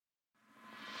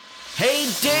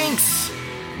Dinks!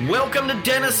 Welcome to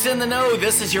Dentists in the Know.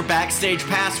 This is your backstage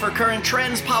pass for current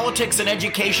trends, politics, and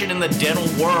education in the dental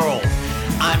world.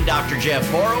 I'm Dr. Jeff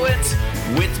Horowitz.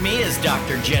 With me is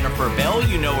Dr. Jennifer Bell,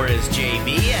 you know her as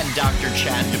JB, and Dr.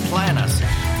 Chad Duplantis.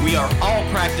 We are all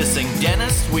practicing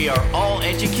dentists, we are all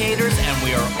educators, and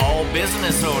we are all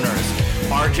business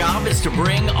owners. Our job is to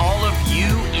bring all of you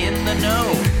in the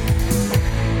know.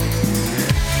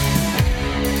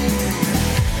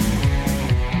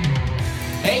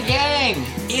 Hey gang,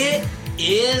 it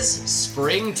is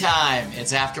springtime.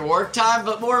 It's after work time,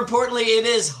 but more importantly, it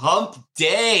is hump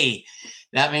day.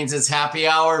 That means it's happy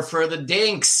hour for the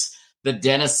Dinks, the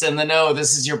Dentists in the Know.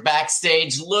 This is your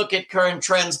backstage look at current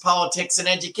trends, politics, and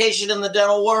education in the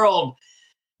dental world.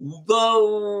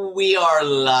 Though we are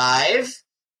live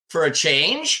for a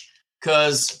change,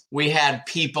 because we had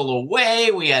people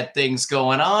away, we had things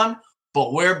going on,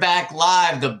 but we're back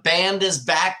live. The band is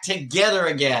back together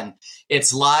again.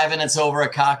 It's live and it's over a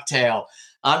cocktail.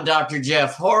 I'm Dr.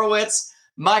 Jeff Horowitz.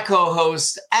 My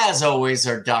co-hosts, as always,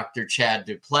 are Dr. Chad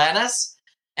Duplantis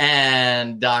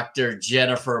and Dr.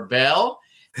 Jennifer Bell.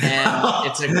 And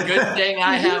it's a good thing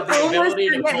I have the ability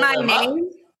to pull them up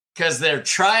because they're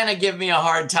trying to give me a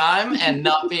hard time and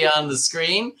not be on the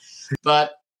screen.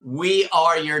 But we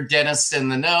are your dentists in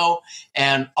the know,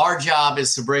 and our job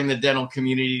is to bring the dental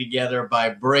community together by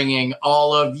bringing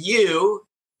all of you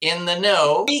in the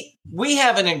know. We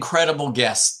have an incredible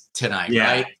guest tonight,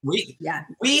 right?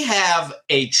 We have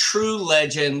a true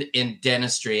legend in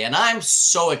dentistry, and I'm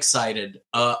so excited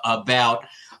about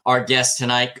our guest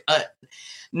tonight.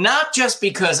 Not just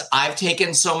because I've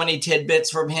taken so many tidbits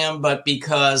from him, but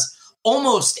because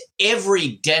almost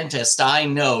every dentist I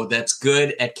know that's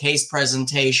good at case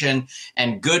presentation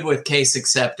and good with case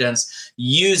acceptance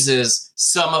uses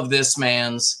some of this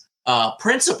man's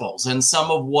principles and some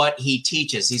of what he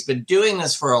teaches. He's been doing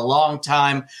this for a long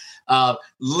time.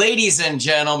 Ladies and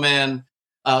gentlemen,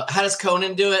 how does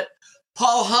Conan do it?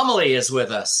 Paul Humley is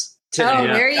with us today. Oh,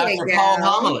 there you Dr. go. Paul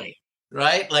Humley,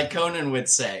 right? Like Conan would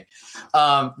say.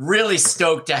 Really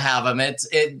stoked to have him.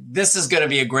 This is going to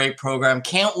be a great program.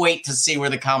 Can't wait to see where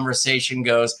the conversation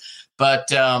goes. But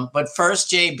first,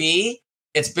 JB,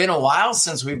 it's been a while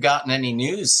since we've gotten any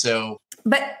news.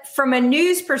 But from a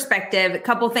news perspective, a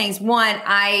couple things. One,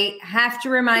 I have to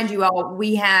remind you all,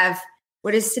 we have,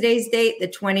 what is today's date? The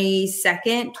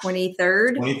 22nd,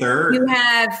 23rd? 23rd. You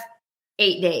have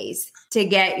 8 days to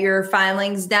get your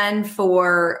filings done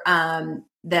for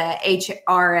the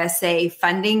HRSA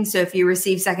funding. So if you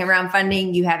receive second round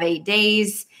funding, you have 8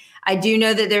 days. I do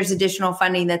know that there's additional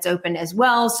funding that's open as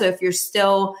well. So if you're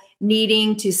still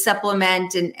needing to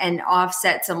supplement and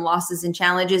offset some losses and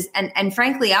challenges, and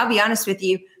frankly, I'll be honest with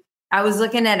you, I was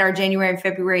looking at our January and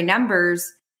February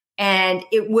numbers, and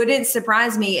it wouldn't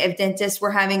surprise me if dentists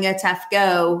were having a tough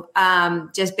go,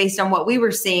 just based on what we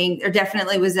were seeing. There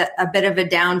definitely was a bit of a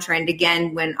downtrend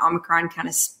again when Omicron kind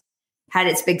of had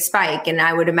its big spike. And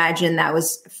I would imagine that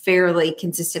was fairly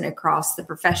consistent across the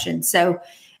profession. So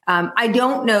I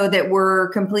don't know that we're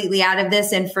completely out of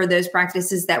this. And for those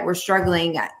practices that were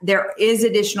struggling, there is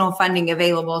additional funding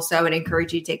available. So I would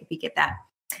encourage you to take a peek at that.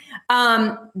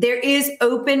 There is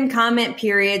open comment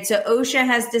period. So OSHA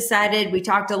has decided, we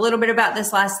talked a little bit about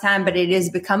this last time, but it has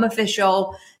become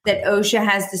official that OSHA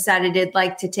has decided it'd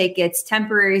like to take its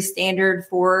temporary standard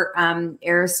for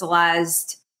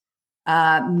aerosolized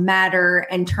matter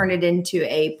and turn it into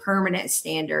a permanent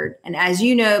standard. And as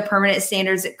you know, permanent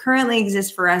standards that currently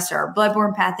exist for us are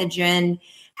bloodborne pathogen,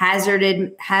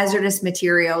 hazardous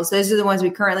materials. Those are the ones we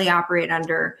currently operate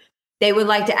under. They would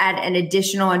like to add an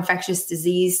additional infectious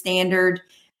disease standard.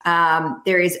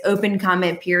 There is open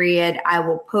comment period. I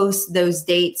will post those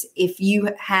dates if you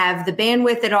have the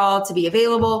bandwidth at all to be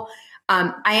available.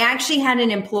 I actually had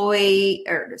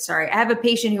I have a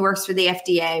patient who works for the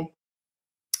FDA,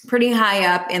 pretty high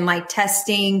up in like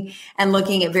testing and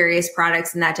looking at various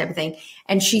products and that type of thing.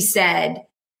 And she said,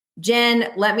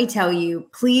 Jen, let me tell you,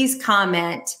 please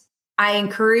comment. I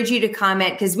encourage you to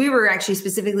comment, because we were actually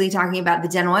specifically talking about the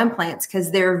dental implants,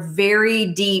 because they're very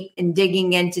deep in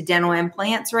digging into dental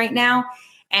implants right now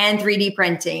and 3D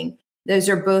printing. Those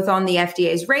are both on the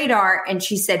FDA's radar. And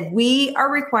she said, we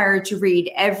are required to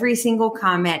read every single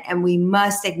comment, and we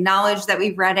must acknowledge that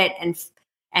we've read it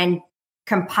and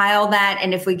compile that.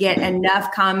 And if we get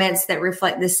enough comments that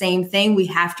reflect the same thing, we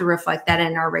have to reflect that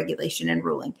in our regulation and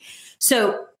ruling.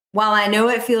 So while I know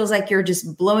it feels like you're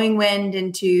just blowing wind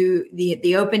into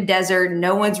the open desert,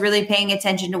 no one's really paying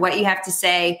attention to what you have to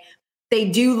say, they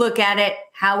do look at it,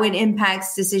 how it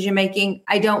impacts decision-making.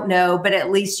 I don't know, but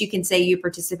at least you can say you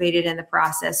participated in the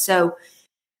process. So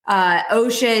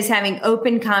OSHA is having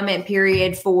open comment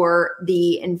period for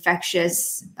the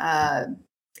infectious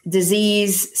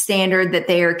disease standard that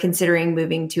they are considering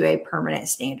moving to a permanent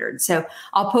standard. So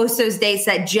I'll post those dates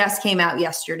that just came out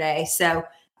yesterday. So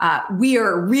we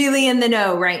are really in the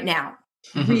know right now.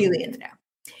 Really in the know.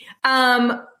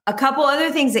 A couple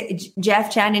other things that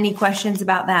Jeff, Chad, any questions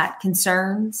about that?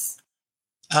 Concerns?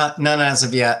 None as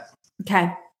of yet.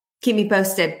 Okay. Keep me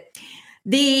posted.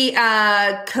 The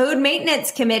Code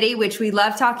Maintenance Committee, which we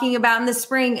love talking about in the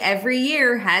spring every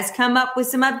year, has come up with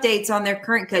some updates on their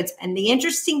current codes. And the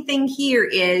interesting thing here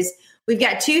is we've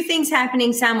got two things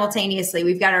happening simultaneously.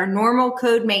 We've got our normal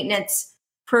code maintenance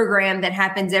program that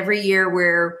happens every year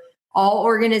where all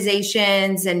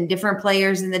organizations and different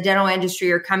players in the dental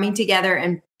industry are coming together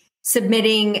and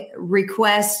submitting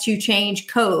requests to change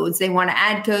codes. They want to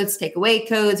add codes, take away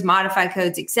codes, modify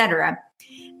codes, etc.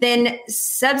 Then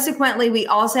subsequently, we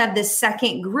also have this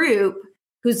second group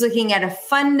who's looking at a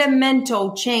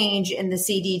fundamental change in the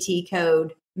CDT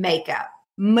code makeup,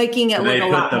 making it look a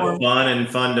lot more. They put the fun in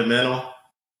fundamental.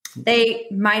 They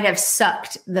might have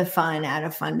sucked the fun out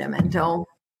of fundamental.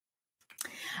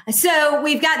 So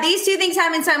we've got these two things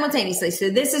happening simultaneously. So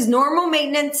this is normal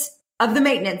maintenance of the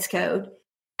maintenance code.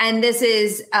 And this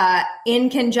is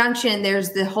in conjunction,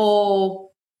 there's the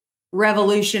whole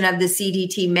revolution of the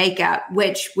CDT makeup,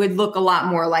 which would look a lot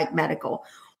more like medical.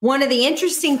 One of the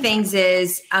interesting things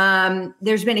is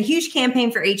there's been a huge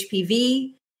campaign for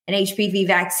HPV and HPV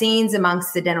vaccines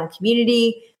amongst the dental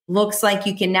community. Looks like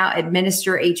you can now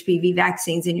administer HPV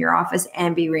vaccines in your office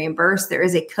and be reimbursed. There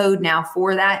is a code now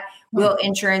for that. Will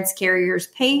insurance carriers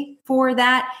pay for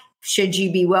that? Should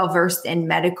you be well-versed in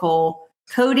medical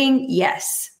coding?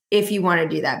 Yes, if you want to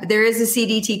do that. But there is a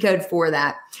CDT code for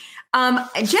that. Jeff,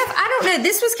 I don't know.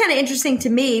 This was kind of interesting to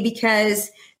me because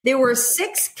there were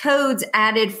 6 codes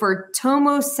added for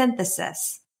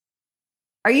tomosynthesis.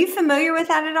 Are you familiar with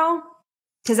that at all?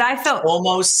 Because I felt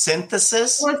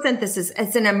tomosynthesis. Tomosynthesis.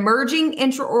 It's an emerging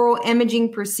intraoral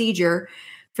imaging procedure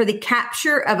for the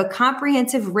capture of a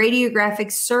comprehensive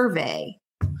radiographic survey.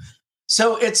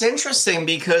 So it's interesting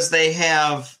because they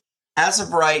have, as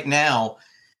of right now,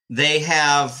 they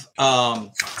have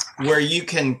where you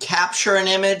can capture an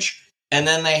image, and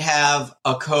then they have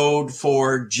a code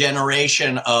for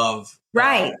generation of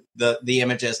the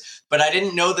images. But I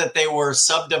didn't know that they were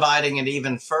subdividing it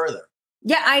even further.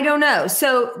 Yeah, I don't know.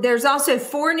 So there's also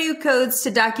 4 new codes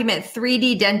to document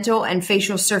 3D dental and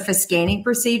facial surface scanning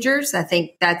procedures. I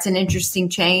think that's an interesting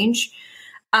change.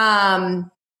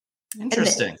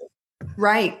 Interesting.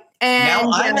 Right. And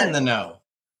now I'm in the know.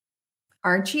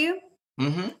 Aren't you?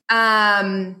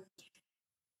 Mm-hmm.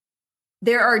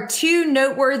 There are 2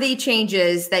 noteworthy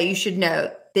changes that you should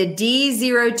note. The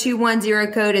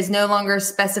D0210 code is no longer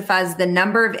specifies the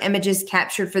number of images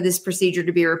captured for this procedure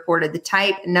to be reported. The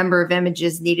type and number of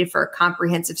images needed for a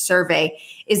comprehensive survey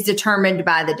is determined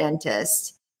by the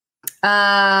dentist,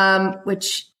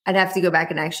 which I'd have to go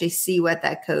back and actually see what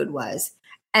that code was.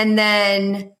 And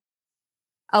then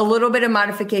a little bit of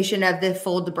modification of the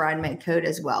full debridement code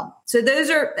as well. So those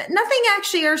are nothing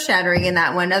actually earth-shattering in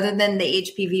that one other than the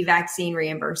HPV vaccine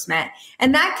reimbursement.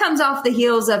 And that comes off the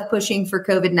heels of pushing for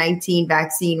COVID-19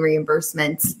 vaccine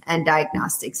reimbursements and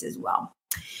diagnostics as well.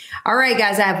 All right,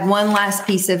 guys, I have one last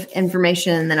piece of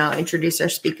information and then I'll introduce our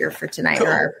speaker for tonight, or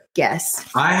our guest.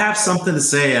 I have something to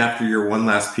say after your one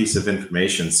last piece of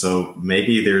information. So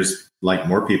maybe there's like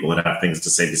more people that have things to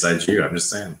say besides you. I'm just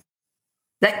saying.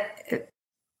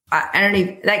 I don't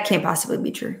even, that can't possibly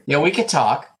be true. Yeah, we could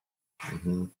talk.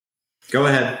 Mm-hmm. Go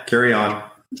ahead. Carry on.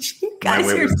 You guys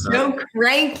are so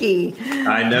cranky.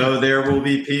 I know there will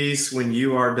be peace when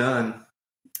you are done.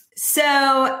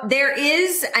 So there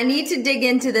is, I need to dig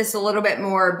into this a little bit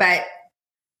more, but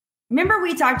remember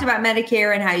we talked about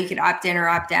Medicare and how you could opt in or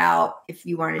opt out if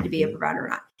you wanted to be a provider or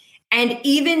not. And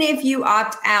even if you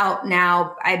opt out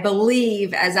now, I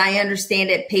believe, as I understand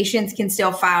it, patients can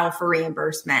still file for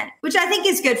reimbursement, which I think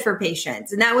is good for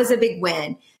patients. And that was a big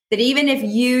win, that even if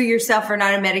you yourself are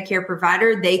not a Medicare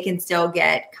provider, they can still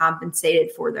get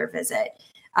compensated for their visit.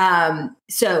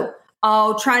 So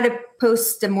I'll try to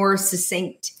post a more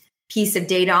succinct piece of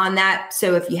data on that.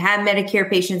 So if you have Medicare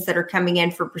patients that are coming in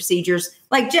for procedures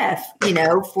like Jeff,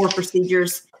 for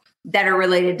procedures that are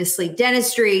related to sleep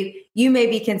dentistry, you may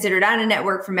be considered out of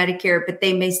network for Medicare, but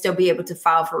they may still be able to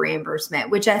file for reimbursement,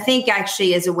 which I think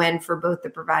actually is a win for both the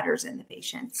providers and the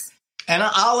patients. And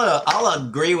I'll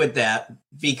agree with that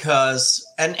because,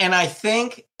 and I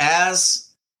think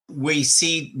as we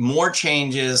see more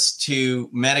changes to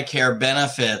Medicare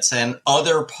benefits and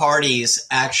other parties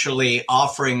actually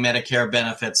offering Medicare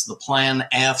benefits, the Plan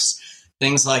Fs,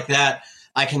 things like that,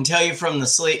 I can tell you from the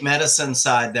sleep medicine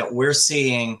side that we're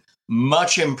seeing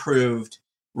much improved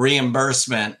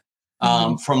reimbursement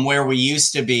from where we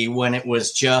used to be when it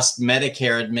was just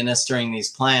Medicare administering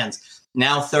these plans.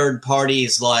 Now third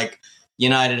parties like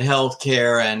United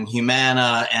Healthcare and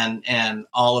Humana and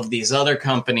all of these other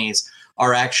companies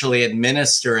are actually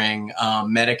administering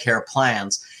Medicare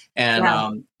plans.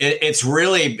 And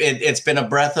it's been a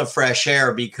breath of fresh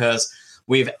air because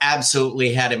we've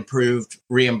absolutely had improved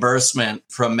reimbursement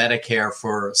from Medicare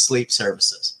for sleep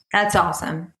services. That's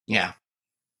awesome. Yeah.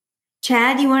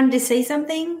 Chad, you wanted to say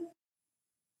something?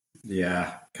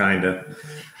 Yeah, kind of.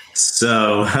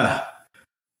 So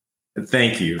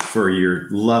thank you for your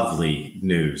lovely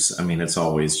news. I mean, it's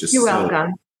always just You're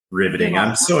welcome. Riveting.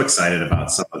 I'm so excited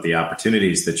about some of the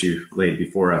opportunities that you laid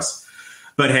before us.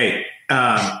 But hey,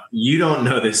 you don't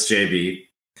know this, JB,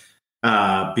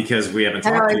 because we haven't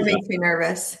talked to you. That always makes me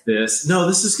nervous. No,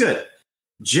 this is good.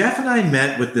 Jeff and I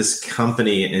met with this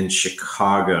company in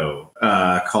Chicago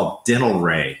called Dental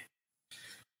Ray.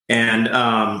 And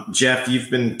Jeff, you've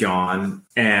been gone,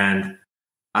 and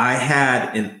I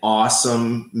had an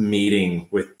awesome meeting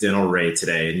with Dental Ray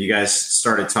today, and you guys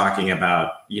started talking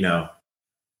about, a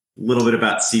little bit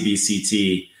about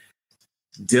CBCT.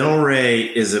 Dental Ray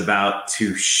is about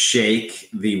to shake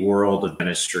the world of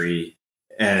dentistry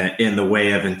in the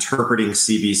way of interpreting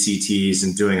CBCTs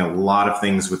and doing a lot of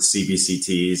things with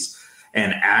CBCTs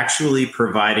and actually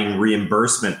providing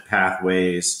reimbursement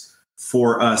pathways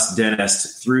for us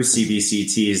dentists through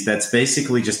CBCTs. That's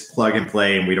basically just plug and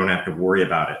play, and we don't have to worry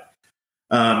about it.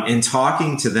 In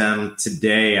talking to them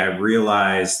today, I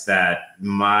realized that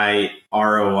my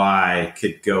ROI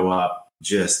could go up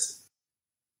just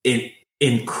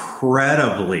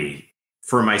incredibly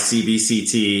for my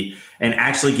CBCT and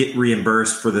actually get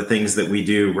reimbursed for the things that we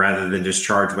do rather than just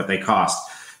charge what they cost.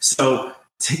 So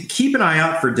keep an eye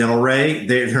out for Dental Ray.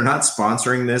 They're not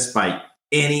sponsoring this by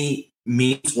any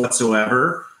means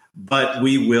whatsoever, but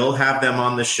we will have them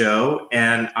on the show.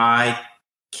 And I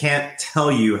can't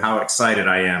tell you how excited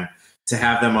I am to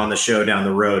have them on the show down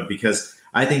the road, because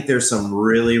I think there's some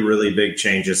really, really big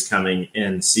changes coming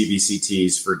in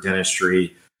CBCTs for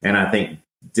dentistry. And I think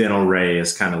Dental Ray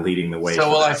is kind of leading the way. So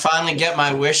will I finally get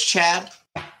my wish, Chad?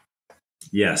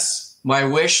 Yes. My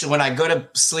wish, when I go to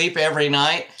sleep every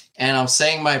night and I'm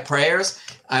saying my prayers,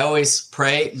 I always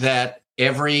pray that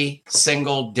every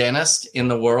single dentist in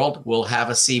the world will have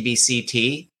a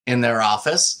CBCT in their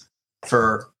office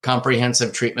for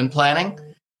comprehensive treatment planning.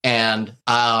 And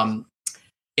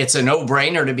it's a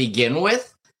no-brainer to begin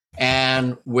with.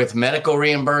 And with medical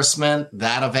reimbursement,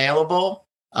 that available,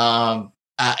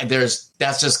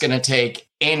 that's just going to take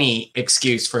any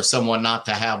excuse for someone not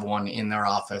to have one in their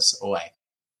office away.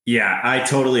 Yeah, I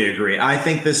totally agree. I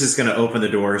think this is going to open the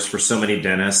doors for so many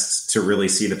dentists to really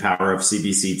see the power of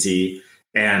CBCT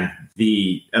and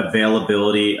the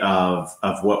availability of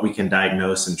what we can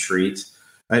diagnose and treat.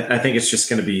 I think it's just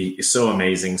going to be so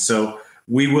amazing. So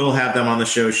we will have them on the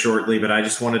show shortly, but I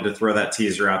just wanted to throw that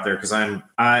teaser out there because I'm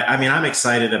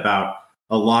excited about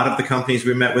a lot of the companies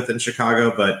we met with in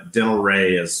Chicago, but Dental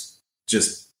Ray is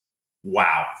just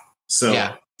wow. So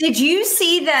yeah. Did you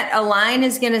see that Align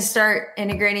is going to start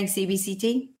integrating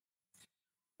CBCT?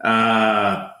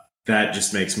 That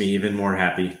just makes me even more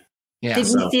happy. Yeah. Did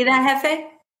you see that, Hefe?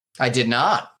 I did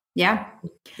not. Yeah.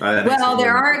 Well,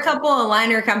 there are a couple of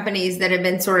aligner companies that have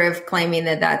been sort of claiming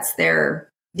that that's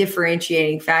their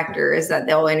differentiating factor, is that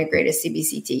they'll integrate a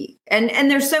CBCT.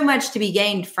 And there's so much to be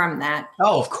gained from that.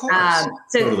 Oh, of course.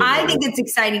 I think it's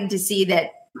exciting to see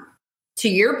that, to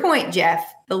your point,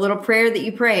 Jeff, the little prayer that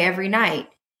you pray every night,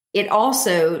 it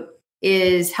also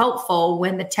is helpful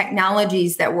when the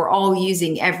technologies that we're all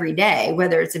using every day,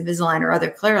 whether it's Invisalign or other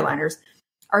clear aligners,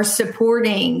 are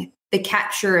supporting the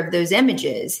capture of those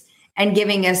images and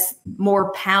giving us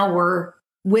more power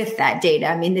with that data.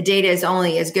 I mean, the data is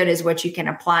only as good as what you can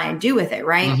apply and do with it,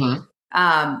 right?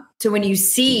 Mm-hmm. So when you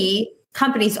see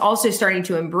companies also starting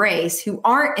to embrace, who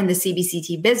aren't in the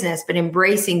CBCT business, but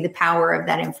embracing the power of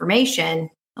that information,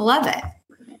 I love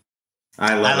it.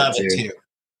 I love it too.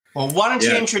 Well, why don't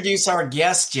you introduce our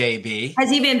guest, JB? Has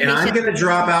he been patient? And I'm going to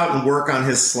drop out and work on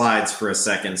his slides for a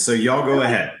second. So y'all go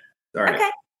ahead. All right. Okay.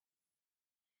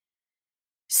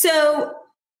 So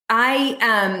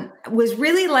I was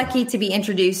really lucky to be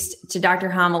introduced to Dr.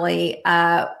 Homily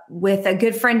with a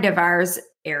good friend of ours,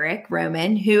 Eric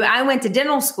Roman, who I went to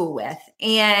dental school with.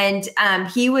 And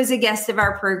he was a guest of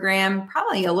our program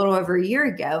probably a little over a year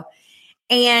ago.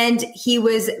 And he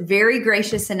was very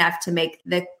gracious enough to make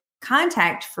the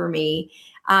contact for me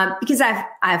because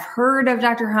I've heard of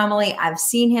Dr. Homily. I've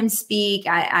seen him speak.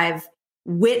 I've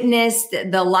witnessed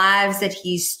the lives that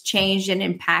he's changed and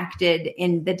impacted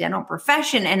in the dental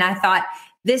profession. And I thought,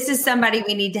 this is somebody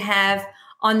we need to have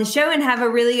on the show and have a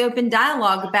really open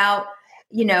dialogue about,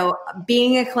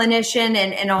 being a clinician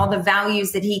and all the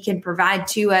values that he can provide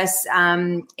to us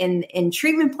in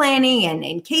treatment planning and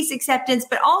in case acceptance,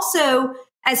 but also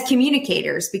as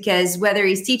communicators, because whether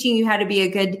he's teaching you how to be a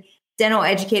good dental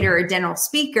educator or dental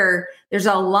speaker, there's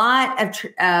a lot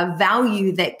of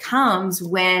value that comes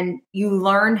when you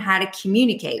learn how to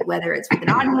communicate, whether it's with an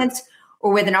audience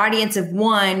or with an audience of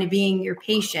one being your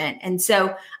patient. And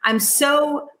so I'm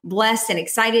so blessed and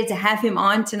excited to have him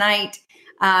on tonight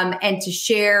and to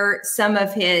share some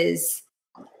of his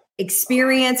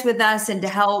experience with us and to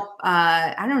help,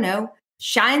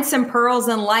 shine some pearls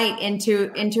and light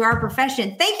into our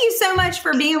profession. Thank you so much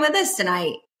for being with us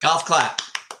tonight. Golf clap.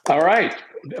 All right.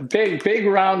 A big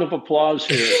round of applause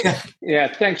here.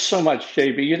 Yeah, thanks so much,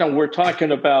 JB. We're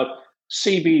talking about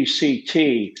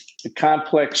CBCT, the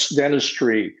complex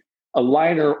dentistry,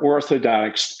 aligner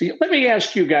orthodontics. Let me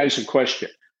ask you guys a question.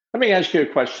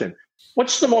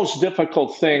 What's the most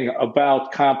difficult thing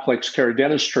about complex care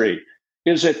dentistry?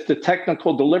 Is it the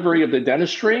technical delivery of the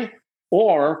dentistry,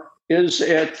 or is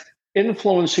it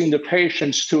influencing the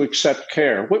patients to accept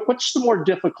care? What's the more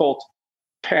difficult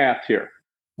path here?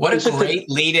 What a great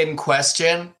lead-in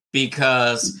question,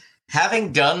 because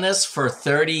having done this for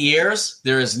 30 years,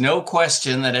 there is no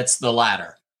question that it's the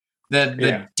latter.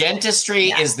 The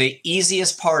dentistry is the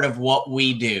easiest part of what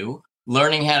we do,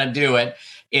 learning how to do it.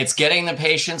 It's getting the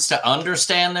patients to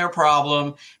understand their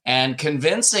problem and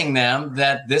convincing them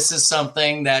that this is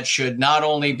something that should not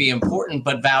only be important,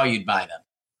 but valued by them.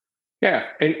 Yeah,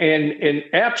 and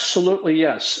absolutely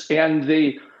yes. And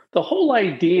the whole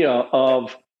idea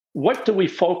of what do we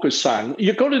focus on?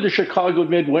 You go to the Chicago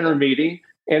Midwinter Meeting,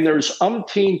 and there's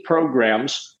umpteen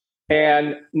programs,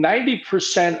 and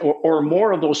 90% or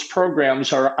more of those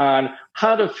programs are on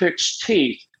how to fix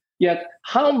teeth. Yet,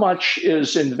 how much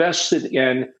is invested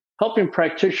in helping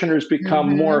practitioners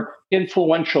become more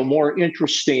influential, more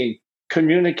interesting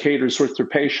communicators with their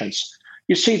patients?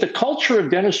 You see, the culture of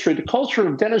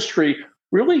dentistry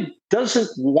really doesn't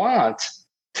want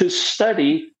to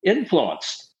study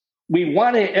influence. We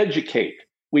want to educate.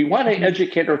 We want to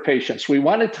educate our patients. We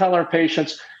want to tell our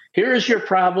patients, here's your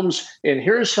problems, and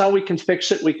here's how we can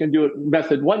fix it. We can do it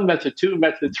method 1, method 2,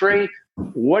 method 3.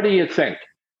 What do you think?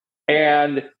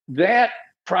 And that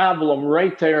problem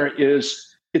right there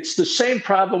it's the same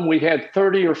problem we had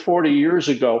 30 or 40 years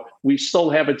ago. We still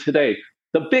have it today.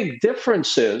 The big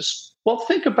difference is, well,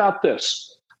 think about this.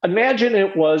 Imagine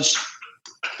it was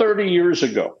 30 years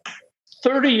ago.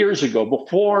 30 years ago,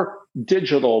 before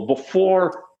digital,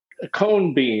 before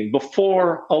cone beam,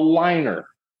 before aligner.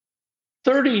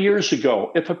 30 years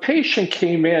ago, if a patient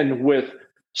came in with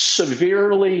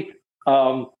severely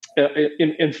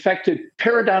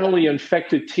periodontally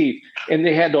infected teeth, and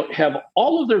they had to have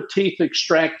all of their teeth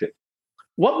extracted,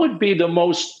 what would be the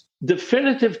most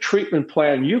definitive treatment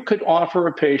plan you could offer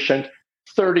a patient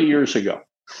 30 years ago?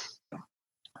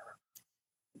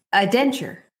 A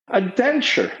denture. A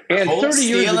denture. And Cold 30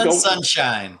 years steel ago, and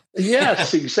sunshine.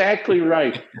 Yes, exactly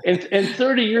right. And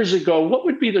 30 years ago, what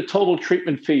would be the total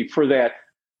treatment fee for that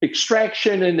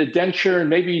extraction and the denture, and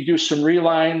maybe you do some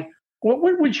reline?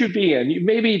 Where would you be in?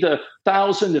 Maybe the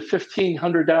 $1,000 to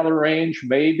 $1,500 range,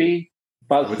 maybe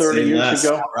about 30 years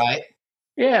ago. Right.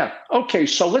 Yeah. Okay.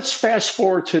 So let's fast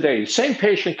forward today. Same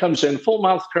patient comes in, full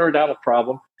mouth periodontal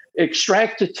problem,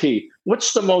 extract the teeth.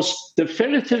 What's the most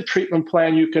definitive treatment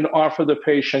plan you can offer the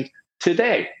patient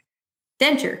today?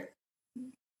 Denture.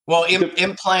 Well,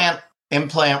 implant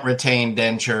retained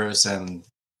dentures, and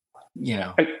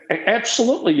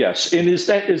Absolutely yes. And is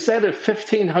that a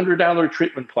 $1,500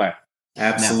 treatment plan?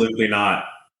 Absolutely not.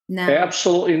 No.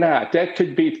 Absolutely not. That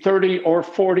could be $30,000 or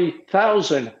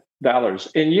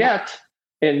 $40,000.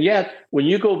 And yet, when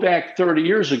you go back 30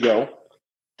 years ago,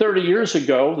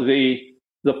 the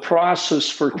process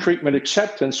for treatment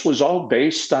acceptance was all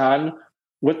based on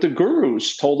what the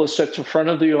gurus told us at the front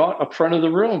of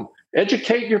the room.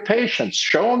 Educate your patients,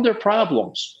 show them their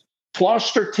problems,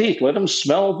 floss their teeth, let them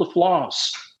smell the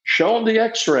floss, show them the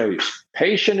x-rays,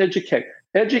 patient educate.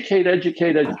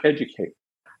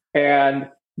 And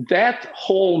that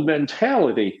whole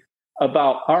mentality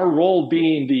about our role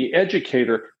being the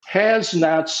educator has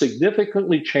not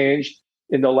significantly changed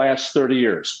in the last 30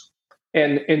 years.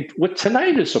 And what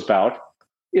tonight is about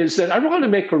is that I want to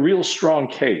make a real strong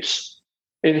case.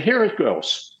 And here it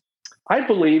goes. I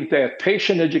believe that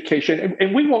patient education,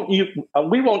 and we won't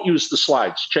use the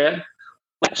slides, Chad.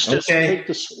 Let's just take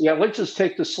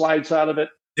the slides out of it.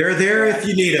 They're there if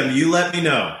you need them. You let me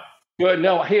know. Good.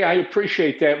 No, hey, I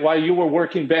appreciate that. While you were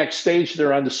working backstage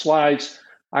there on the slides,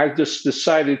 I just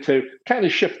decided to kind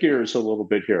of shift gears a little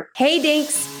bit here. Hey,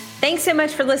 Dinks. Thanks so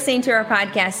much for listening to our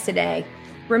podcast today.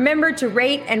 Remember to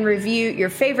rate and review your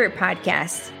favorite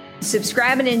podcast.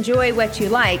 Subscribe and enjoy what you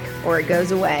like, or it goes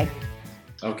away.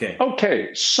 Okay.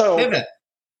 So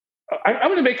I'm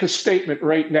going to make a statement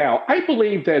right now. I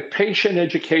believe that patient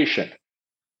education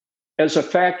as a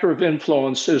factor of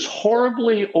influence is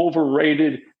horribly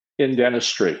overrated in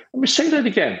dentistry. Let me say that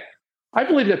again. I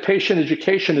believe that patient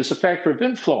education as a factor of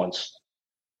influence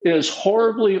is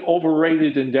horribly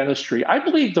overrated in dentistry. I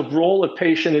believe the role of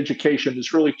patient education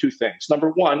is really two things.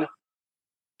 Number one,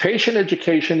 patient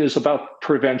education is about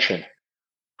prevention.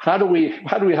 How do we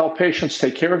help patients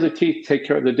take care of the teeth, take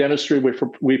care of the dentistry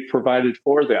we've provided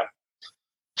for them?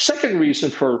 Second reason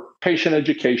for patient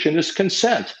education is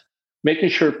consent, making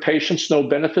sure patients know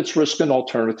benefits, risks, and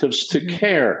alternatives to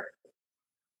care.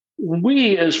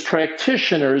 We as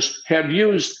practitioners have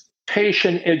used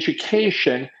patient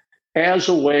education as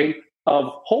a way of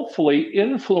hopefully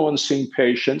influencing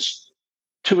patients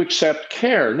to accept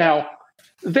care. Now,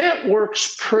 that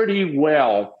works pretty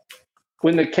well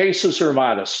when the cases are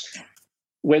modest.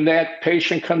 When that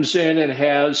patient comes in and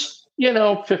has,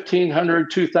 $1,500,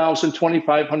 $2,000,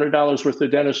 $2,500 worth of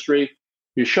dentistry,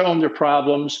 you show them their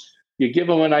problems, you give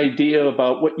them an idea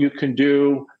about what you can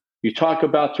do, you talk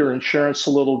about their insurance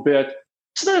a little bit.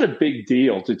 It's not a big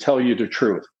deal, to tell you the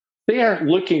truth. They aren't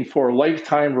looking for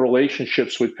lifetime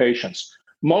relationships with patients.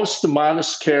 Most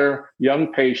modest care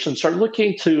young patients are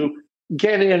looking to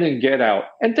get in and get out,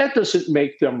 and that doesn't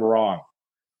make them wrong.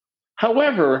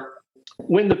 However,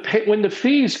 when the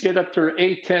fees get up to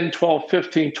 $8, $10, $12,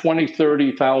 $15, $20,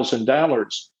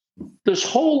 $30,000, this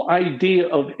whole idea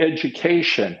of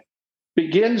education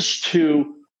begins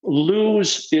to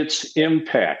lose its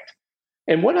impact.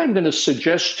 And what I'm going to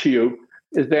suggest to you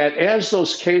is that as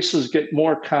those cases get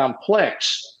more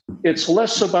complex, it's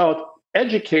less about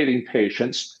educating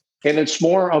patients and it's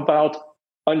more about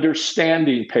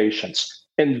understanding patients.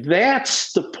 And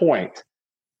that's the point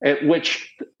at which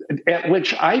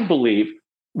I believe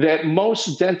that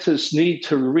most dentists need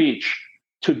to reach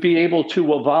to be able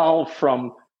to evolve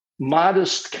from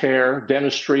modest care,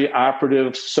 dentistry,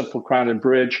 operative, simple crown and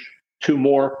bridge, to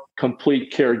more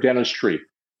complete care dentistry.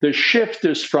 The shift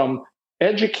is from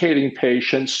educating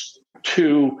patients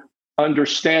to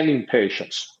understanding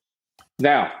patients.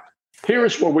 Now,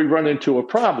 here's where we run into a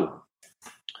problem.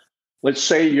 Let's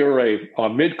say you're a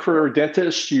mid-career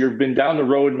dentist. You've been down the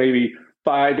road maybe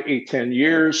 5, 8, 10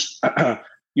 years.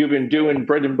 You've been doing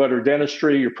bread and butter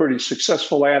dentistry. You're pretty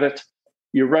successful at it.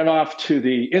 You run off to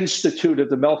the Institute of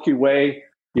the Milky Way.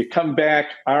 You come back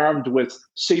armed with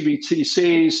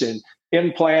CBTCs and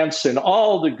implants and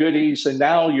all the goodies. And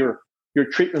now your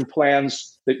treatment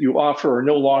plans that you offer are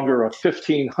no longer a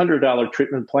 $1,500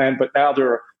 treatment plan, but now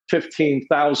they're a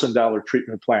 $15,000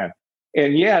 treatment plan.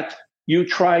 And yet you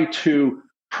try to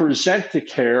present the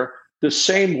care the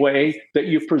same way that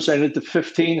you presented the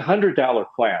 $1,500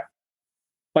 plan.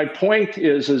 My point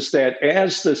is that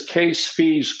as the case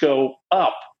fees go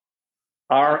up,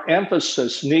 our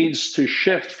emphasis needs to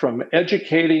shift from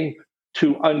educating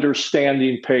to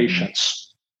understanding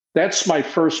patients. That's my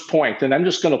first point. And I'm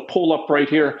just going to pull up right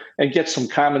here and get some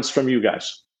comments from you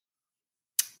guys.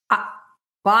 Well,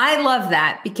 I love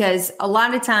that because a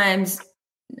lot of times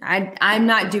I'm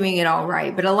not doing it all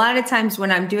right. But a lot of times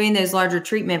when I'm doing those larger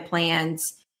treatment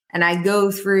plans and I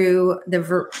go through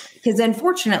because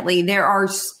unfortunately there are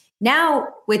now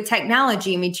with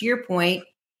technology, I mean, to your point,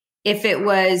 if it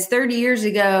was 30 years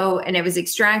ago and it was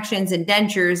extractions and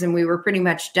dentures and we were pretty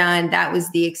much done, that was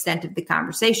the extent of the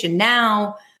conversation.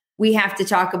 Now we have to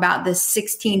talk about the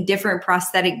 16 different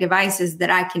prosthetic devices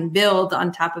that I can build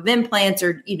on top of implants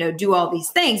or, do all these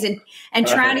things and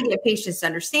try to get patients to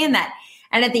understand that.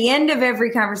 And at the end of every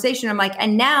conversation, I'm like,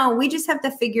 and now we just have to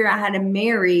figure out how to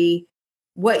marry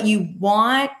what you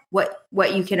want, what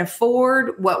you can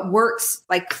afford, what works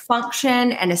like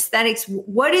function and aesthetics.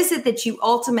 What is it that you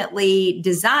ultimately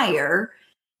desire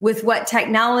with what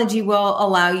technology will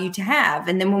allow you to have?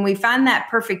 And then when we find that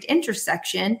perfect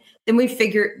intersection,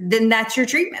 then that's your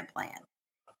treatment plan.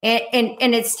 And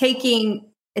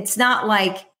it's not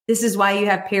like this is why you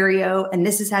have perio and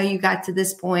this is how you got to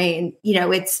this point.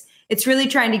 And, it's really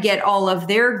trying to get all of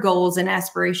their goals and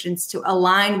aspirations to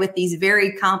align with these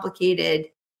very complicated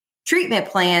treatment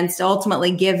plans to ultimately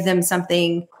give them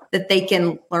something that they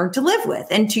can learn to live with.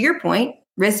 And to your point,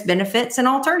 risk, benefits, and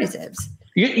alternatives.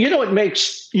 You know what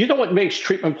makes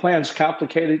treatment plans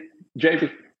complicated, JB?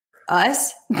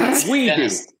 Us? We do.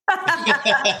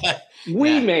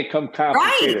 We make them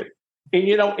complicated.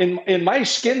 and my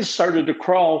skin started to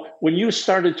crawl when you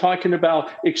started talking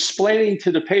about explaining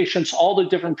to the patients all the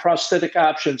different prosthetic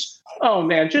options. Oh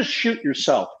man, just shoot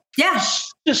yourself. Yeah.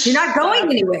 You're not going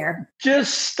anywhere.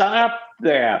 Just stop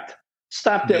that.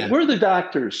 Stop that. Yeah. We're the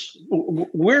doctors.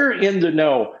 We're in the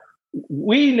know.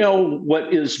 We know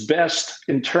what is best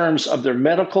in terms of their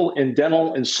medical and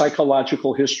dental and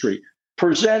psychological history.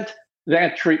 Present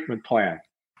that treatment plan.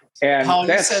 And Paul,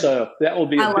 that will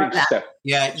be a big step.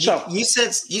 Yeah, you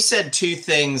said two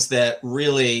things that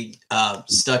really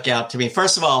stuck out to me.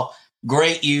 First of all,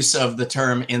 great use of the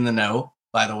term "in the know."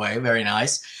 By the way, very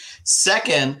nice.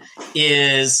 Second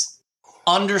is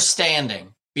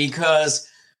understanding, because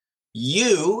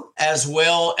you, as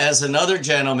well as another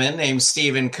gentleman named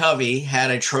Stephen Covey,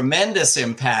 had a tremendous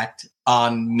impact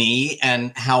on me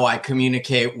and how I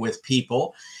communicate with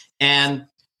people, and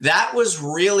that was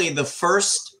really the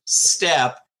first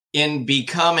step in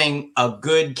becoming a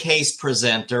good case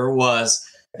presenter, was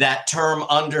that term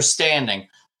understanding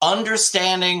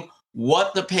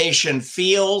what the patient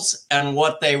feels and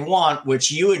what they want,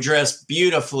 which you addressed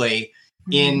beautifully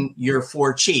in your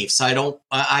four chiefs. I know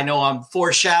I'm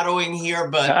foreshadowing here,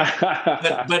 but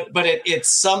it's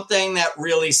something that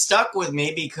really stuck with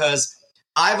me, because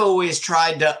I've always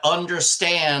tried to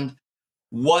understand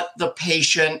what the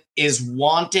patient is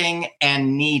wanting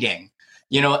and needing.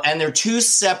 And they're two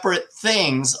separate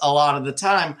things a lot of the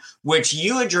time, which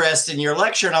you addressed in your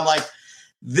lecture. And I'm like,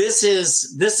 this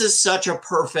is such a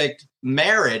perfect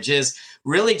marriage, is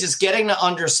really just getting to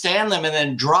understand them and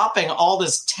then dropping all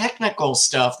this technical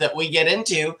stuff that we get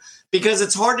into, because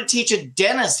it's hard to teach a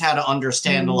dentist how to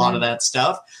understand a lot of that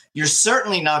stuff. You're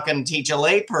certainly not going to teach a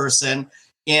layperson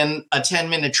in a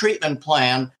 10-minute treatment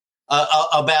plan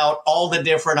about all the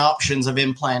different options of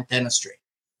implant dentistry.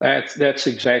 That's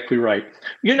exactly right.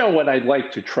 You know what I'd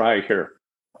like to try here,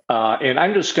 and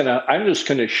I'm just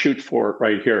gonna shoot for it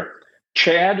right here,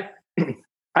 Chad.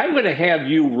 I'm going to have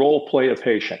you role play a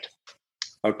patient.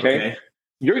 Okay?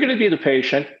 You're going to be the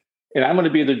patient, and I'm going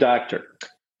to be the doctor,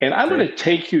 and I'm going to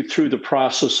take you through the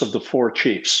process of the four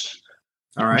chiefs.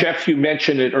 All right, Jeff, you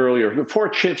mentioned it earlier. The four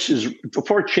chiefs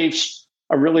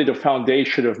are really the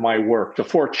foundation of my work. The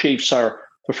four chiefs are.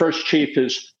 The first chief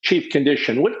is chief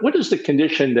condition. What is the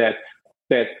condition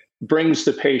that brings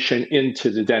the patient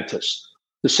into the dentist?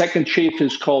 The second chief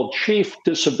is called chief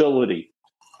disability.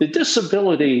 The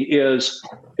disability is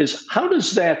how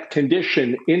does that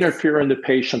condition interfere in the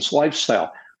patient's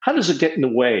lifestyle? How does it get in the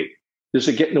way? Does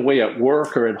it get in the way at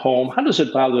work or at home? How does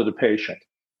it bother the patient?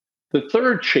 The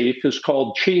third chief is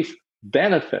called chief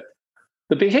benefit.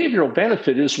 The behavioral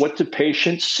benefit is what the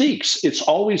patient seeks. It's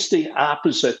always the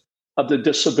opposite of the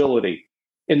disability.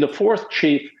 And the fourth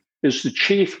chief is the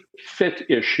chief fit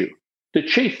issue. The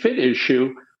chief fit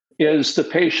issue is the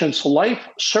patient's life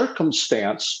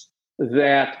circumstance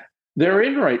that they're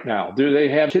in right now. Do they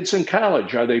have kids in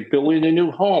college? Are they building a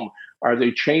new home? Are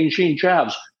they changing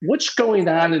jobs? What's going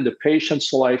on in the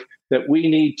patient's life that we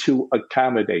need to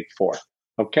accommodate for?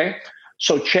 Okay.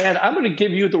 So Chad, I'm going to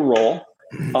give you the role.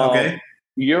 Okay.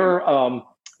 You're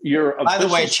by the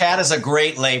way, Chad is a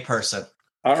great layperson.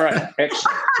 All right.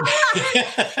 Excellent.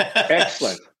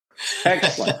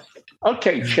 Excellent.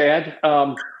 Okay, Chad,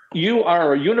 you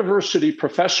are a university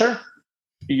professor.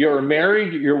 You're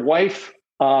married. Your wife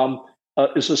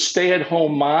is a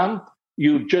stay-at-home mom.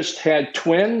 You just had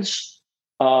twins.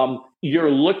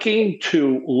 You're looking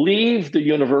to leave the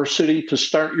university to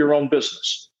start your own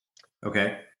business.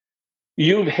 Okay.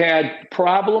 You've had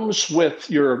problems with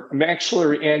your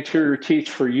maxillary anterior teeth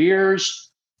for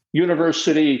years.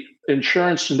 University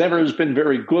insurance never has been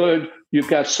very good. You've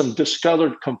got some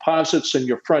discolored composites in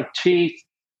your front teeth,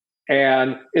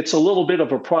 and it's a little bit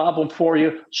of a problem for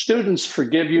you. Students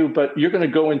forgive you, but you're going to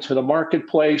go into the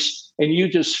marketplace and you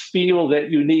just feel that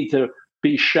you need to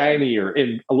be shinier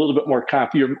and a little bit more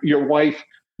confident. Your wife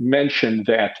mentioned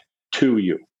that to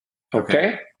you.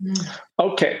 Okay.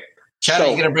 Chad, are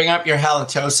you going to bring up your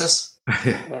halitosis?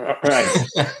 Right.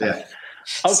 Yeah.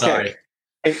 Okay. Sorry.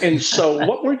 And so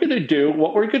what we're going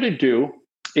to do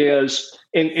is,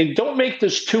 and don't make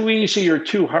this too easy or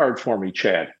too hard for me,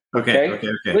 Chad. Okay.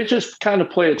 Let's just kind of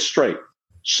play it straight.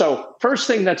 So first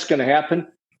thing that's going to happen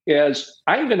is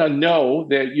I'm going to know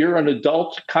that you're an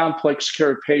adult complex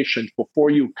care patient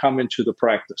before you come into the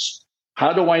practice.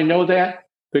 How do I know that?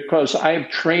 Because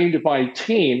I've trained my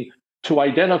team to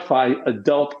identify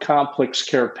adult complex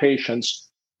care patients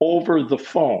over the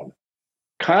phone.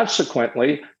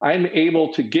 Consequently, I'm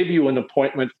able to give you an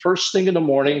appointment first thing in the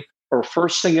morning or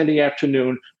first thing in the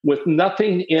afternoon with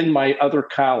nothing in my other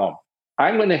column.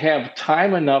 I'm going to have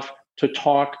time enough to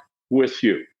talk with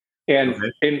you. And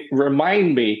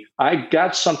remind me, I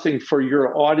got something for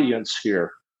your audience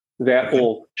here that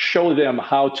will show them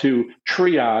how to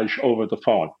triage over the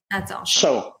phone. That's awesome.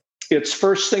 So it's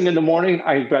first thing in the morning.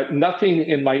 I've got nothing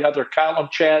in my other column,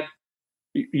 Chad.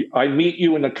 I meet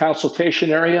you in the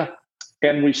consultation area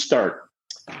and we start.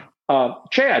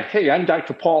 Chad, hey, I'm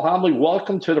Dr. Paul Homily.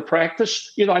 Welcome to the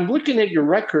practice. I'm looking at your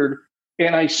record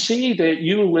and I see that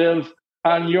you live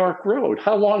on York Road.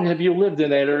 How long have you lived in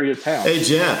that area of town? Hey,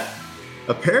 Jeff.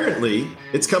 Apparently,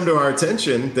 it's come to our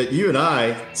attention that you and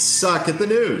I suck at the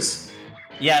news.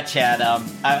 Yeah, Chad,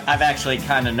 I've actually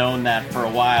kind of known that for a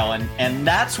while, and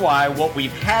that's why what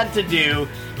we've had to do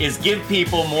is give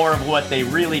people more of what they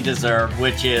really deserve,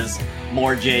 which is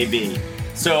more JB.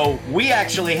 So we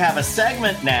actually have a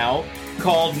segment now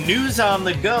called News on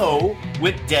the Go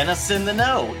with Dennis in the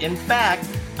Know. In fact,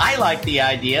 I like the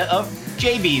idea of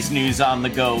JB's News on the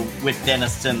Go with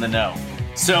Dennis in the Know.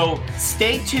 So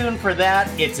stay tuned for that.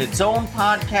 It's its own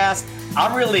podcast.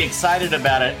 I'm really excited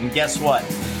about it. And guess what?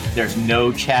 There's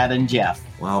no Chad and Jeff.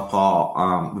 Well,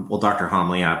 Paul, Dr.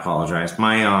 Homily, I apologize.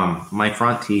 My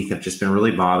front teeth have just been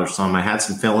really bothersome. I had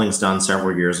some fillings done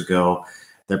several years ago.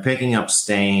 They're picking up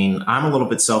stain. I'm a little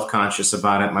bit self-conscious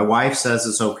about it. My wife says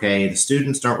it's okay. The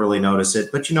students don't really notice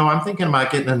it. But, I'm thinking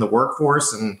about getting in the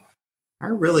workforce, and I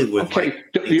really would. Okay,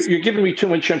 you're giving me too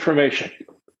much information.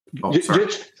 Oh, sorry.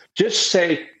 Just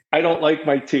say, I don't like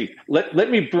my teeth. Let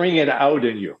me bring it out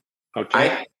in you.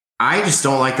 Okay. I just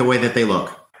don't like the way that they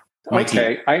look.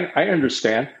 Okay. I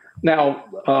understand.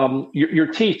 Now, your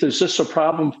teeth, is this a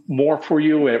problem more for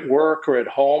you at work or at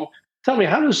home? Tell me,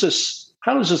 how does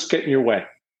this get in your way?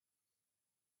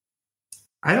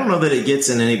 I don't know that it gets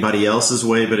in anybody else's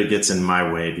way, but it gets in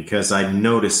my way because I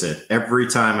notice it every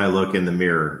time I look in the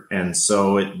mirror. And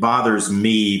so it bothers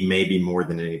me maybe more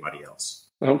than anybody else.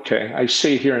 Okay, I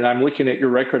see here, and I'm looking at your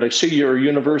record. I see you're a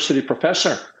university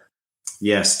professor.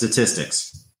 Yes,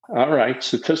 statistics. All right,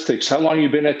 statistics. How long have you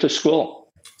been at the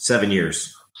school? 7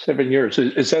 years. 7 years.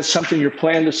 Is that something you're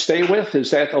planning to stay with? Is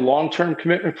that a long-term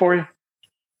commitment for you?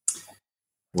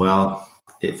 Well,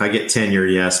 if I get tenure,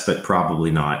 yes, but probably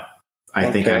not. I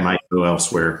think I might go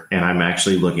elsewhere, and I'm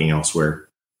actually looking elsewhere.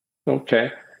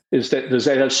 Okay. Does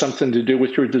that have something to do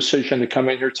with your decision to come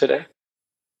in here today?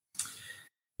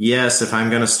 Yes, if I'm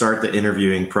going to start the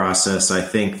interviewing process, I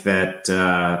think that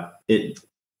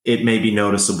it may be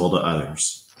noticeable to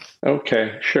others.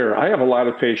 Okay, sure. I have a lot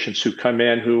of patients who come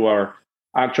in who are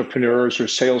entrepreneurs or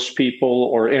salespeople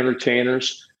or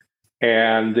entertainers,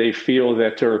 and they feel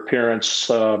that their appearance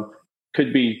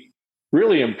could be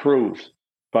really improved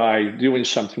by doing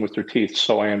something with their teeth.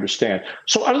 So I understand.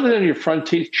 So other than your front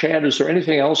teeth, Chad, is there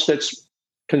anything else that's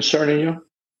concerning you?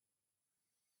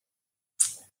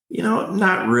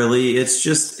 Not really. It's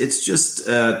just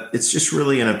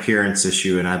really an appearance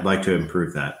issue, and I'd like to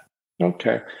improve that.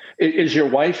 Okay. Is your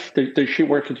wife, does she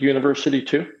work at the university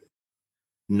too?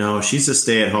 No, she's a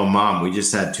stay-at-home mom. We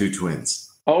just had 2 twins.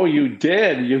 Oh, you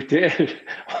did.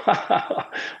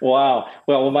 Wow.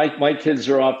 Well, my kids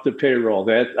are off the payroll.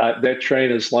 That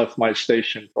train has left my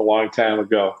station a long time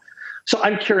ago. So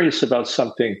I'm curious about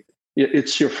something.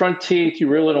 It's your front teeth. You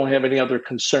really don't have any other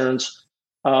concerns.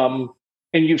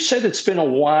 And you've said it's been a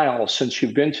while since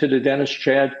you've been to the dentist,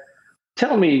 Chad.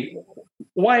 Tell me,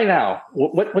 why now?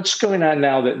 What's going on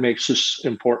now that makes this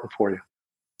important for you?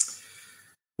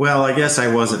 Well, I guess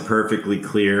I wasn't perfectly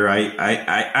clear.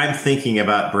 I'm thinking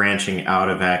about branching out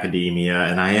of academia,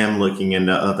 and I am looking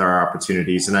into other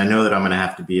opportunities, and I know that I'm going to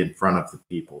have to be in front of the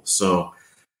people. So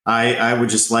I would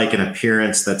just like an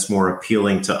appearance that's more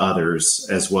appealing to others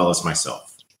as well as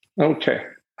myself. Okay,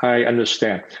 I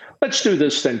understand. Let's do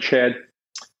this then, Chad.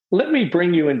 Let me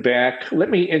bring you in back. Let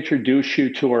me introduce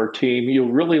you to our team.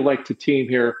 You'll really like the team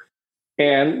here.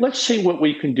 And let's see what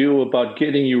we can do about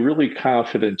getting you really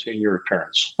confident in your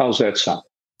appearance. How's that sound?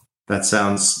 That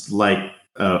sounds like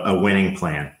a winning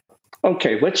plan.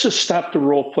 Okay, let's just stop the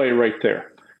role play right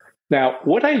there. Now,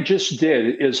 what I just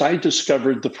did is I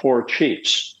discovered the 4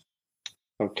 chiefs.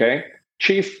 Okay,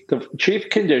 the chief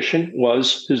condition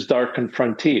was his darkened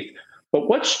front teeth. But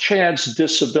what's Chad's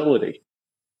disability?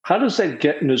 How does that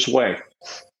get in his way?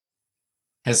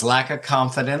 His lack of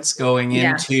confidence going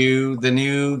into the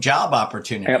new job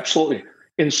opportunity. Absolutely.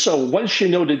 And so once you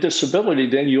know the disability,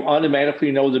 then you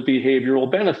automatically know the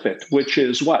behavioral benefit, which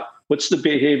is what? What's the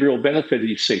behavioral benefit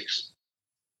he seeks?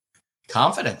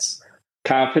 Confidence.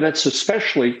 Confidence,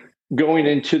 especially going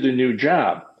into the new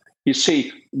job. You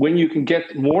see, when you can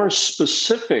get more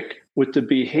specific with the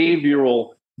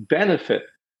behavioral benefit,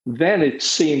 then it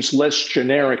seems less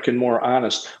generic and more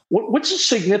honest. What's a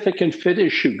significant fit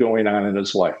issue going on in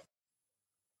his life?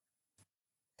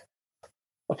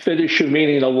 A fit issue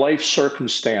meaning a life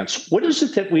circumstance. What is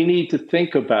it that we need to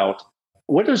think about?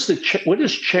 What is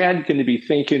Chad going to be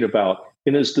thinking about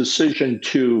in his decision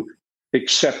to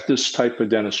accept this type of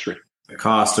dentistry? The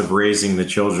cost of raising the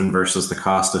children versus the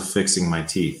cost of fixing my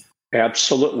teeth.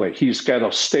 Absolutely. He's got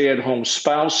a stay-at-home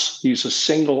spouse. He's a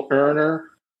single earner.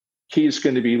 He's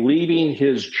going to be leaving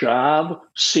his job,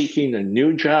 seeking a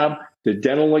new job, the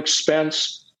dental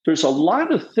expense. There's a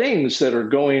lot of things that are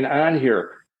going on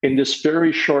here in this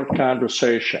very short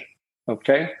conversation.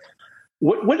 Okay?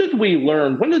 What did we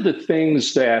learn? One of the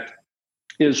things that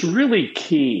is really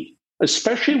key,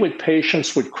 especially with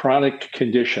patients with chronic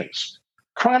conditions,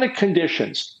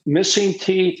 missing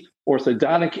teeth,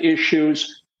 orthodontic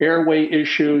issues, airway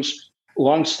issues,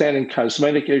 longstanding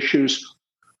cosmetic issues.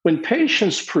 When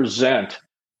patients present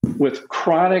with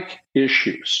chronic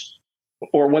issues,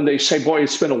 or when they say, boy,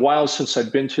 it's been a while since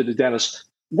I've been to the dentist,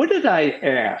 what did I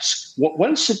ask?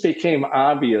 Once it became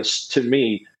obvious to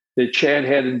me that Chad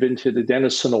hadn't been to the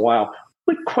dentist in a while,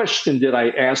 what question did I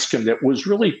ask him that was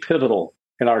really pivotal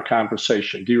in our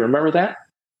conversation? Do you remember that?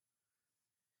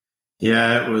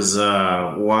 Yeah, it was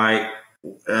why.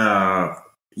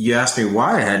 You asked me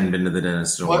why I hadn't been to the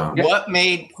dentist in a while.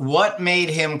 What made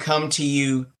him come to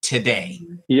you today?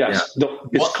 Yes, yeah.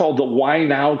 It's called the why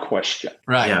now question.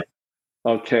 Right. Yeah.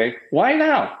 Okay. Why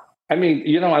now? I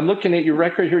mean, I'm looking at your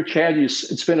record here, Chad.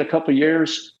 It's been a couple of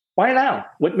years. Why now?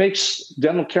 What makes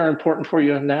dental care important for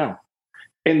you now?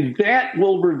 And that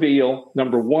will reveal,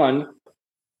 number one,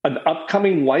 an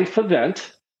upcoming life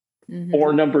event,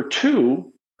 or number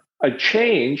two, a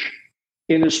change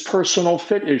in his personal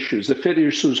fit issues. The fit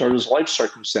issues are his life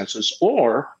circumstances,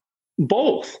 or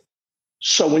both.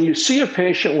 So when you see a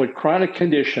patient with chronic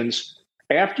conditions,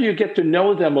 after you get to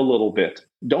know them a little bit,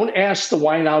 don't ask the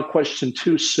why now question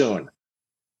too soon,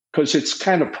 because it's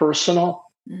kind of personal.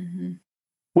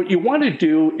 What you want to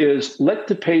do is let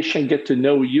the patient get to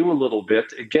know you a little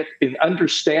bit, and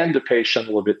understand the patient a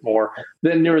little bit more.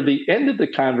 Then near the end of the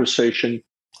conversation,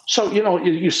 so,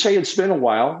 you say it's been a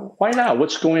while. Why now?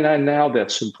 What's going on now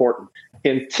that's important?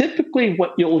 And typically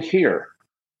what you'll hear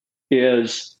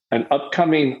is an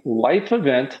upcoming life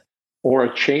event or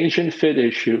a change in fit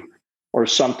issue or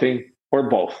something, or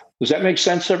both. Does that make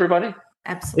sense, everybody?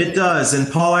 Absolutely. It does. And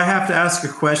Paul, I have to ask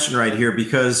a question right here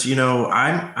because,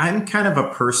 I'm kind of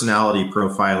a personality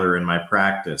profiler in my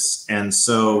practice. And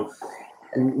so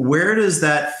where does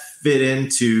that fit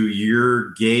into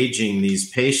your gauging these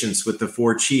patients with the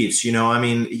four chiefs?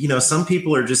 Some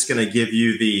people are just going to give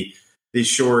you the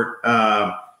short,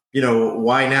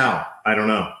 why now? I don't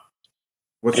know.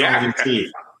 What's wrong with your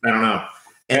teeth? I don't know.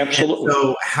 Absolutely. And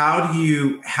so how do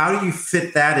you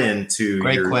fit that into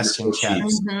Great question, Chad.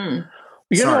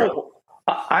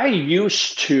 I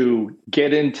used to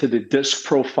get into the disc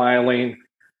profiling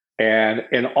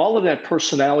and all of that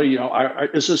personality.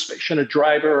 Is this patient a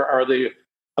driver? Are they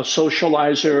a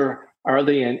socializer? Are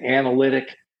they an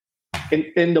analytic?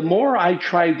 And the more I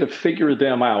tried to figure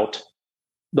them out,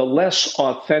 the less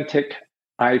authentic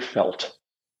I felt.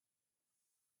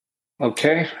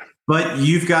 Okay? But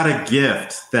you've got a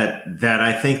gift that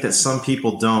I think that some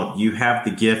people don't. You have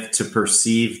the gift to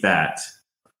perceive that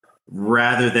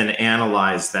rather than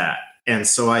analyze that. And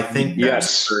so I think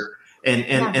that's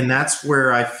and that's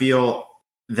where I feel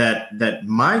that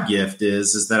my gift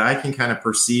is that I can kind of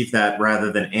perceive that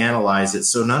rather than analyze it.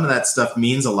 So none of that stuff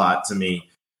means a lot to me.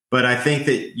 But I think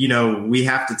that, we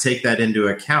have to take that into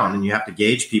account, and you have to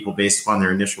gauge people based upon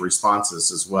their initial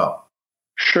responses as well.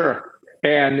 Sure.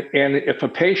 And if a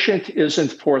patient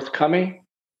isn't forthcoming,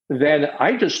 then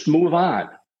I just move on.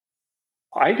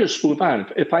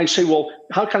 If I say, well,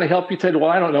 how can I help you today?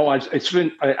 Well, I don't know. I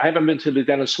haven't been to the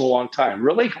dentist in a long time.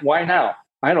 Really? Why now?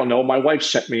 I don't know. My wife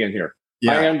sent me in here.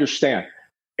 Yeah. I understand.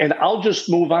 And I'll just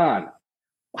move on.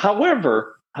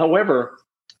 However,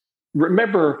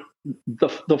 remember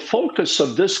the focus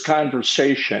of this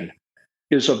conversation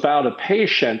is about a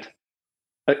patient,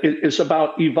 is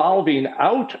about evolving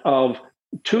out of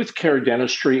tooth care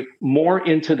dentistry more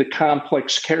into the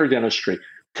complex care dentistry.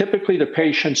 Typically, the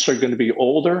patients are going to be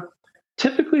older.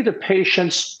 Typically, the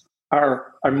patients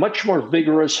are much more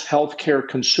vigorous healthcare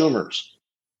consumers.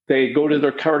 They go to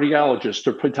their cardiologist,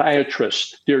 their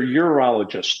podiatrist, their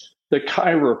urologist, the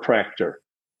chiropractor.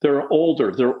 They're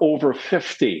older. They're over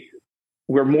 50.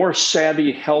 We're more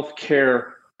savvy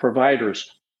healthcare providers.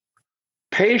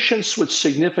 Patients with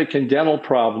significant dental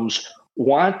problems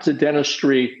want the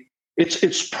dentistry.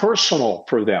 It's personal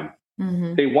for them.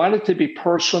 Mm-hmm. They want it to be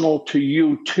personal to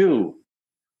you too.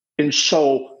 And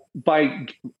so by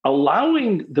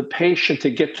allowing the patient to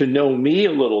get to know me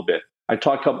a little bit, I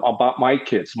talk about my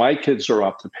kids. My kids are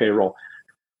off the payroll.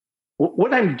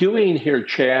 what I'm doing here,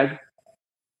 Chad,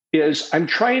 is I'm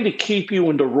trying to keep you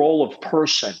in the role of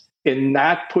person and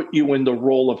not put you in the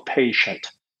role of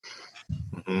patient.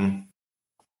 Mm-hmm.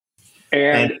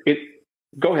 And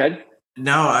go ahead.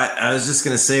 No, I was just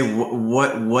going to say,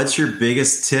 what's your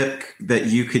biggest tip that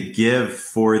you could give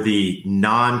for the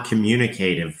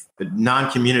non-communicative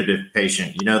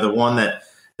patient? You know, the one that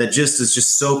just is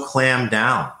just so clammed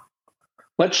down.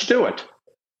 Let's do it.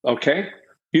 Okay,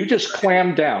 you just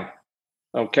clam down.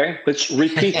 Okay, let's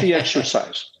repeat the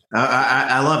exercise.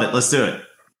 I love it. Let's do it.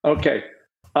 Okay,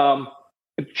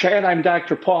 Chad, I'm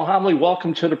Dr. Paul Homily.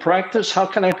 Welcome to the practice. How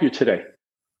can I help you today?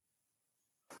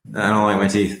 I don't like my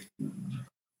teeth.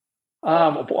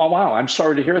 Wow, I'm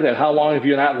sorry to hear that. How long have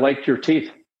you not liked your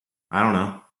teeth? I don't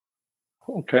know.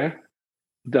 Okay.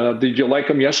 Did you like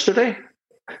them yesterday?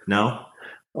 No.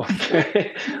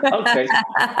 Okay. Okay.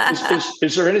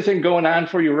 Is there anything going on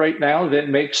for you right now that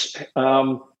makes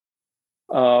dental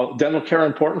care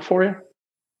important for you?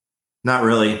 Not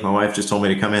really. My wife just told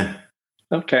me to come in.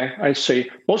 Okay, I see.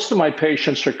 Most of my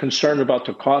patients are concerned about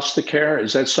the cost of care.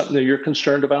 Is that something that you're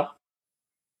concerned about?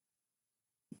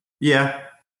 Yeah.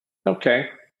 Okay.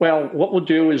 Well, what we'll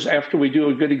do is after we do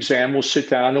a good exam, we'll sit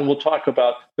down and we'll talk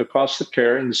about the cost of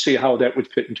care and see how that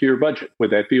would fit into your budget. Would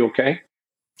that be okay?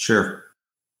 Sure.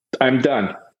 I'm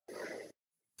done.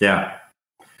 Yeah.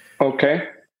 Okay.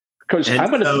 Because Jay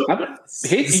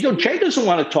doesn't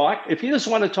want to talk. If he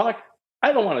doesn't want to talk,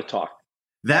 I don't want to talk.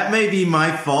 That may be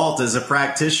my fault as a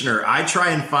practitioner. I try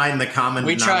and find the common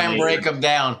denominator. We try and break them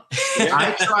down.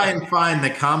 I try and find the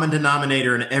common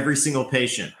denominator in every single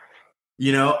patient.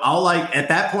 You know, at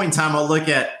that point in time, I'll look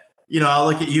at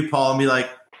you, Paul, and be like,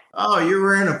 oh, you're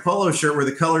wearing a polo shirt with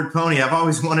a colored pony. I've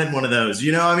always wanted one of those.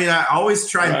 You know, I mean, I always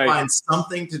try and find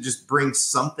something to just bring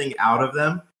something out of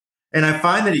them. And I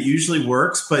find that it usually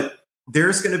works, but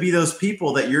there's going to be those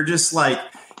people that you're just like,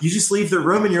 you just leave the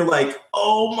room and you're like,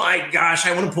 oh my gosh,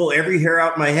 I want to pull every hair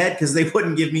out my head because they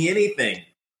wouldn't give me anything.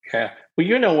 Yeah. Well,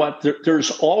 you know what?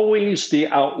 There's always the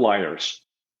outliers.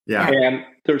 Yeah. And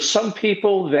there's some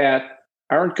people that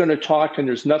aren't going to talk and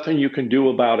there's nothing you can do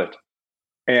about it.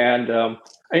 And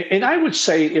I would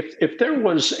say if there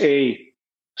was a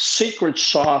secret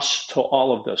sauce to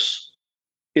all of this,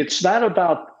 it's not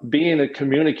about being a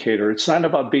communicator. It's not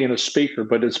about being a speaker,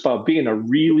 but it's about being a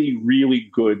really, really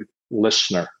good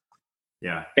listener.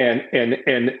 Yeah.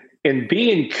 And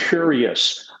being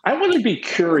curious. I want to be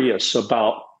curious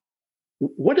about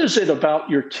what is it about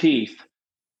your teeth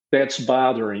that's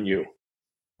bothering you?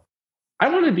 I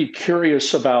want to be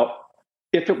curious about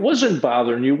if it wasn't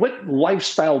bothering you, what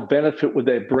lifestyle benefit would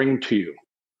that bring to you?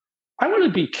 I want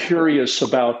to be curious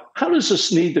about how does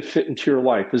this need to fit into your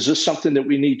life? Is this something that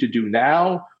we need to do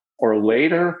now or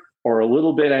later or a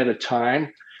little bit at a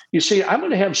time? You see, I'm going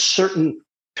to have certain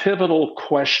pivotal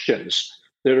questions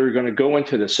that are going to go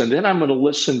into this, and then I'm going to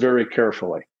listen very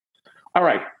carefully. All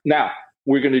right, now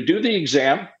we're going to do the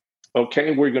exam.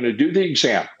 Okay, we're going to do the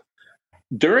exam.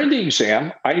 During the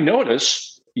exam, I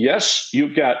notice, yes,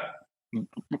 you've got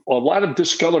a lot of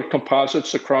discolored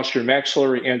composites across your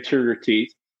maxillary anterior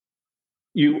teeth.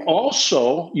 You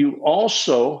also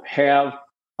have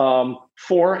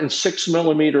 4 and 6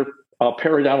 millimeter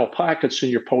periodontal pockets in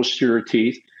your posterior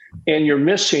teeth, and you're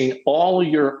missing all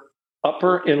your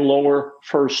upper and lower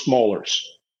first molars.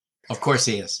 Of course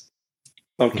he is.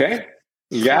 Okay,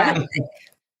 you got it?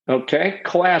 Okay,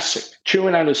 classic.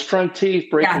 Chewing on his front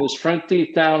teeth, breaking his front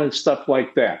teeth down and stuff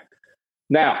like that.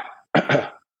 Now,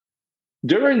 after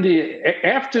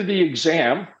the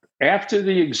exam,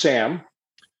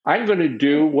 I'm going to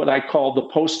do what I call the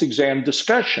post-exam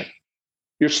discussion.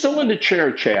 You're still in the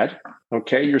chair, Chad.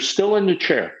 Okay, you're still in the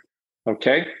chair.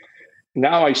 Okay,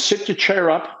 now I sit the chair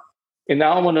up, and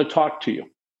now I'm going to talk to you.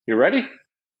 You ready?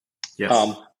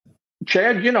 Yes.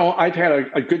 Chad, you know, I've had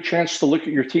a good chance to look at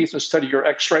your teeth and study your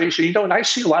x-rays. You know, and I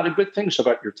see a lot of good things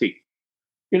about your teeth.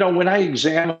 You know, when I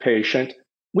examine a patient,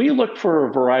 we look for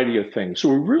a variety of things. So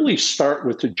we really start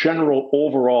with the general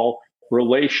overall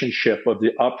relationship of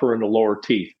the upper and the lower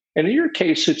teeth. And in your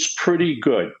case, it's pretty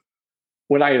good.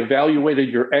 When I evaluated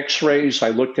your x-rays, I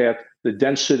looked at the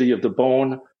density of the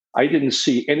bone. I didn't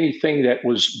see anything that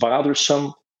was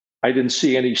bothersome. I didn't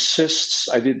see any cysts.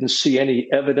 I didn't see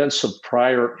any evidence of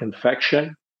prior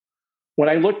infection. When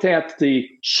I looked at the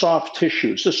soft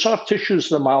tissues of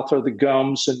the mouth are the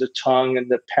gums and the tongue and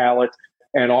the palate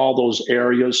and all those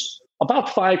areas. About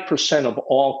 5% of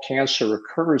all cancer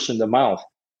occurs in the mouth,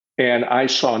 and I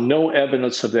saw no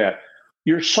evidence of that.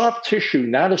 Your soft tissue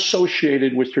not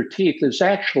associated with your teeth is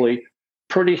actually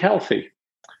pretty healthy.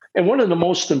 And one of the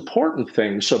most important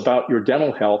things about your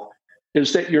dental health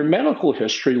is that your medical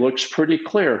history looks pretty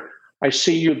clear. I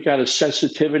see you've got a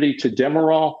sensitivity to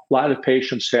Demerol. A lot of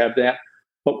patients have that.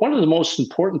 But one of the most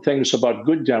important things about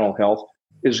good dental health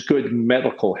is good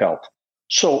medical health.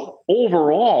 So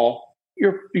overall,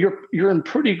 you're in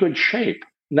pretty good shape.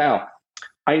 Now,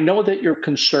 I know that you're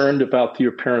concerned about the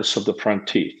appearance of the front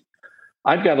teeth.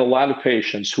 I've got a lot of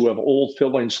patients who have old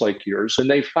fillings like yours, and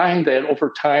they find that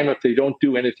over time, if they don't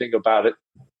do anything about it,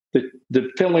 the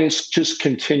fillings just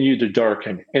continue to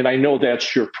darken. And I know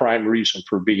that's your prime reason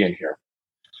for being here.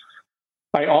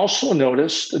 I also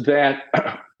noticed that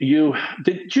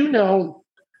did you know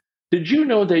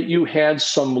that you had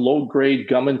some low-grade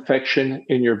gum infection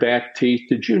in your back teeth?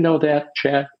 Did you know that,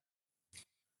 Chad?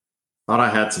 Thought I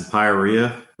had some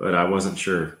pyorrhea, but I wasn't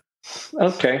sure.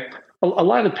 Okay. A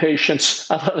lot of patients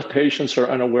are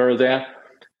unaware of that.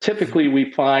 Typically,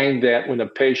 we find that when a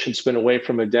patient's been away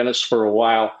from a dentist for a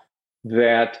while,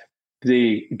 that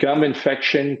the gum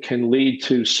infection can lead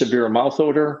to severe mouth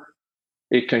odor.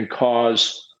 It can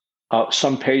cause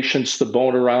some patients the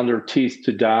bone around their teeth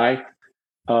to die.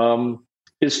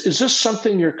 Is this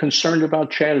something you're concerned about,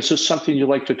 Chad? Is this something you'd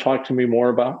like to talk to me more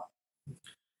about?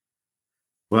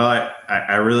 Well,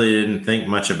 I really didn't think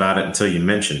much about it until you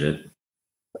mentioned it.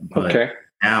 But okay.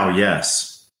 Now,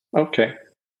 yes. Okay.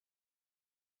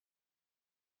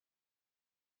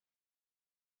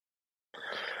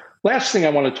 Last thing I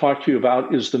want to talk to you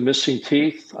about is the missing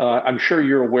teeth. I'm sure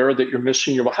you're aware that you're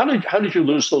missing your. How did you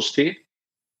lose those teeth?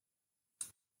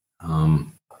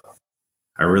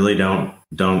 I really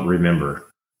don't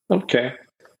remember. Okay.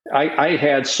 I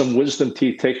had some wisdom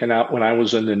teeth taken out when I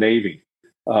was in the Navy.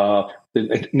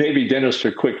 The Navy dentists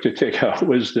are quick to take out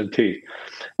wisdom teeth.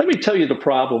 Let me tell you the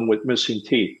problem with missing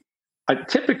teeth.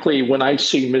 Typically, when I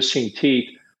see missing teeth,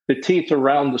 the teeth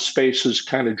around the spaces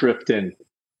kind of drift in.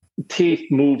 Teeth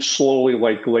move slowly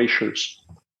like glaciers.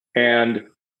 And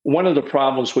one of the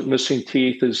problems with missing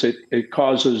teeth is it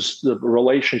causes the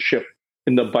relationship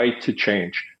in the bite to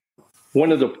change.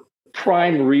 One of the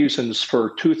prime reasons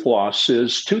for tooth loss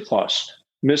is tooth loss.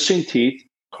 Missing teeth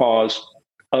cause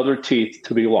other teeth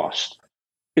to be lost.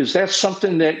 Is that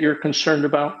something that you're concerned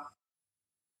about?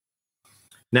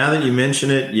 Now that you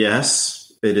mention it,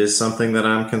 yes, it is something that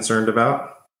I'm concerned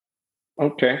about.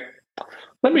 Okay.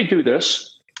 Let me do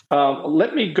this.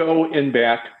 Let me go in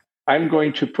back. I'm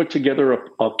going to put together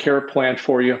a care plan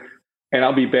for you, and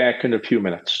I'll be back in a few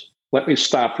minutes. Let me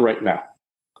stop right now.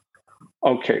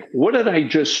 Okay, what did I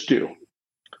just do?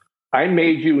 I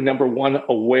made you, number one,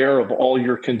 aware of all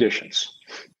your conditions.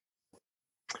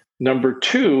 Number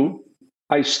two,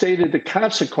 I stated the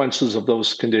consequences of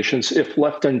those conditions if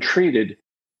left untreated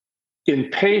in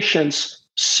patients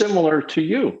similar to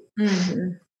you.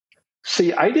 Mm-hmm.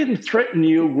 See, I didn't threaten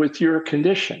you with your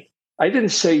condition. I didn't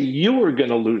say you were going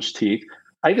to lose teeth.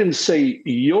 I didn't say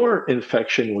your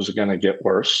infection was going to get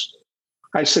worse.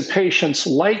 I said patients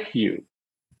like you.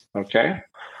 Okay?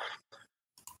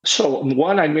 So,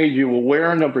 one, I made you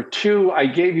aware. Number two, I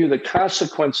gave you the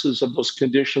consequences of those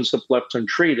conditions if left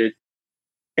untreated.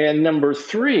 And number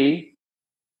three,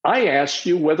 I asked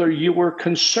you whether you were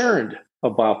concerned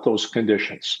about those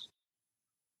conditions.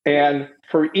 And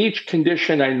for each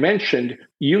condition I mentioned,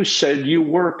 you said you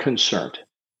were concerned.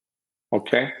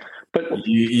 Okay? But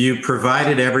you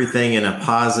provided everything in a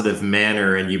positive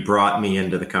manner, and you brought me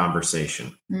into the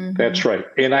conversation. Mm-hmm. That's right.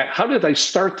 And how did I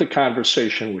start the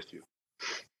conversation with you?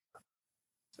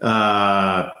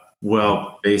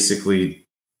 Well, basically,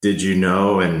 did you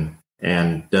know,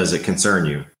 and does it concern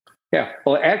you? Yeah.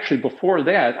 Well, actually, before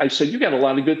that, I said, you got a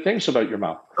lot of good things about your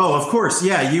mouth. Oh, of course.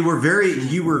 Yeah. You were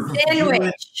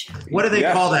sandwich. What do they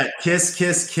call that? Kiss,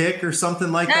 kiss, kick or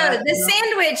something like that? No, the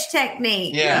sandwich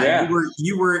technique. Yeah.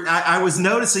 You were, I was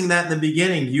noticing that in the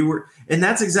beginning. And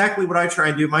that's exactly what I try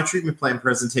and do. My treatment plan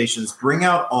presentations, bring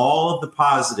out all of the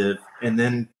positive. And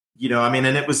then, and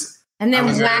it was. And then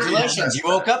congratulations, you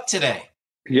woke up today.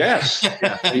 Yes,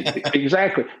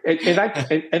 exactly. And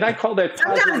I call that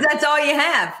positive. Sometimes that's all you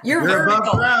have. You're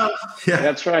vertical. Yeah.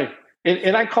 That's right.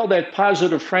 And I call that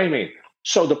positive framing.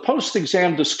 So the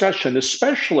post-exam discussion,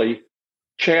 especially,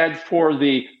 Chad, for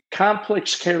the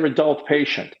complex care adult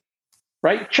patient,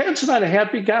 right? Chad's not a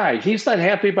happy guy. He's not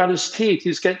happy about his teeth.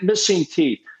 He's got missing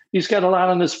teeth. He's got a lot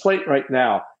on his plate right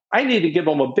now. I need to give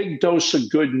him a big dose of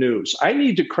good news. I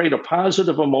need to create a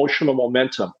positive emotional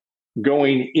momentum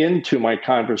going into my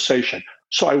conversation.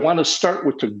 So I want to start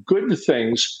with the good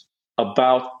things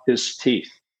about his teeth.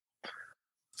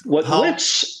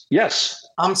 Yes.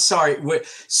 I'm sorry.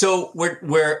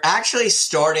 We're actually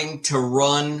starting to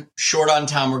run short on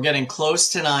time. We're getting close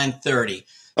to 9:30.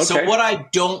 Okay. So what I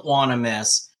don't want to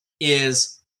miss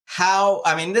is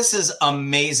this is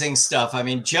amazing stuff. I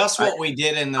mean, just what we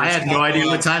did in those. I had no idea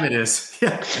what time it is.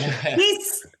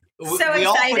 He's so we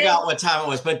all excited. forgot what time it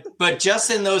was, but just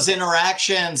in those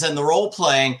interactions and the role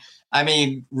playing, I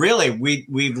mean, really,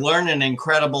 we've learned an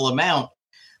incredible amount.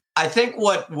 I think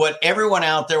what everyone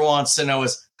out there wants to know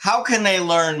is how can they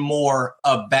learn more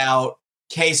about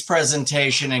case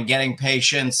presentation and getting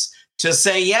patients to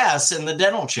say yes in the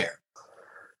dental chair?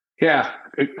 Yeah,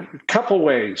 a couple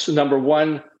ways. Number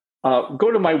one,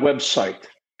 go to my website,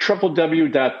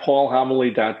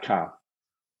 www.paulhomily.com.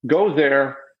 Go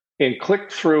there and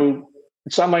click through.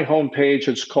 It's on my homepage.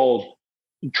 It's called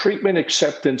Treatment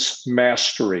Acceptance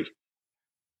Mastery.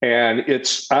 And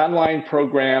it's online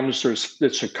programs.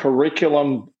 It's a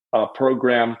curriculum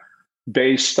program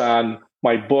based on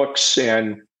my books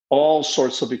and all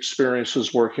sorts of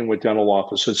experiences working with dental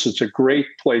offices. It's a great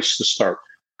place to start,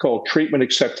 called Treatment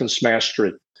Acceptance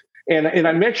Mastery. And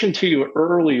I mentioned to you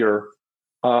earlier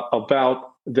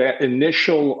about that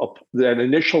initial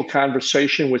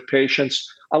conversation with patients.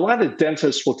 A lot of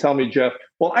dentists will tell me, Jeff,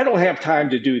 well, I don't have time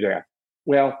to do that.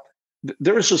 Well,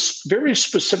 there's a very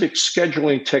specific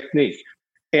scheduling technique.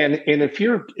 And if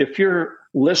your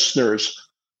listeners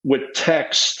would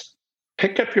text,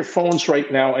 pick up your phones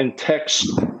right now and text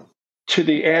to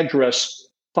the address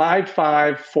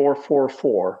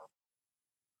 55444.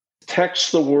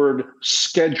 Text the word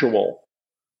schedule.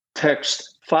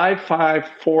 Text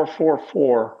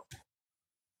 55444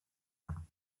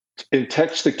 and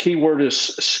text the keyword is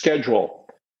schedule.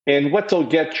 And what they'll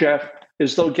get, Jeff,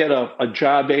 is they'll get a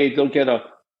job aid. They'll get a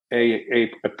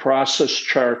process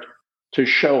chart to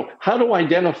show how to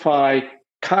identify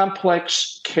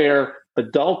complex care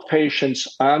adult patients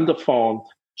on the phone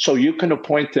so you can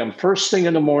appoint them first thing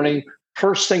in the morning,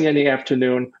 first thing in the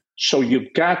afternoon, so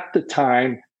you've got the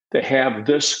time to have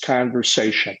this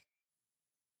conversation.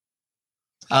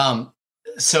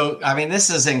 This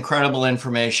is incredible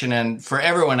information. And for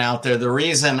everyone out there, the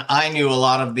reason I knew a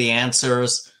lot of the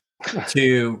answers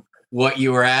to what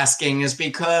you were asking is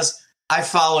because I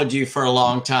followed you for a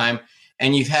long time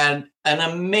and you've had an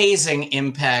amazing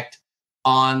impact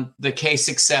on the case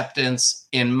acceptance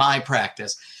in my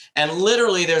practice. And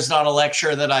literally there's not a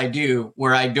lecture that I do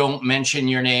where I don't mention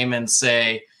your name and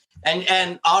say,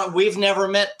 and we've never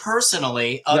met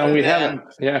personally other than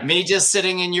me just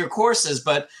sitting in your courses,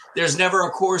 but there's never a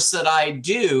course that I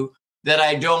do that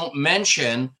I don't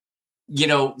mention,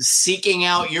 seeking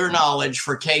out your knowledge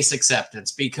for case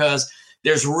acceptance, because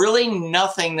there's really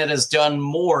nothing that has done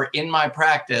more in my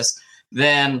practice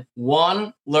than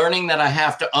one, learning that I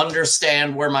have to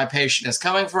understand where my patient is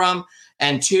coming from,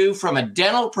 and two, from a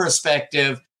dental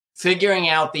perspective, figuring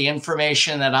out the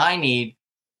information that I need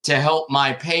to help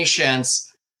my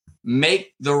patients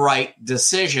make the right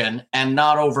decision and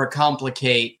not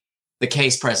overcomplicate the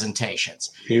case presentations,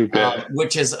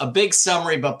 which is a big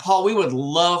summary. But Paul, we would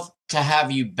love to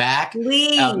have you back.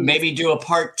 Please. Maybe do a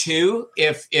part 2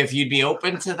 if you'd be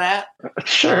open to that.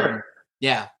 Sure.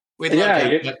 We'd love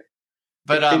to.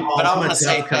 But I want to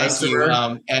say thank you,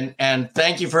 and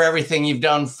thank you for everything you've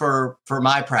done for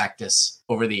my practice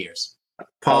over the years.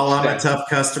 Paul, I'm a tough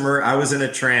customer. I was in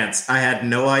a trance. I had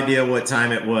no idea what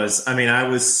time it was. I mean, I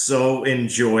was so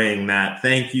enjoying that.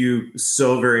 Thank you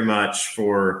so very much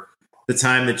for the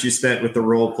time that you spent with the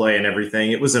role play and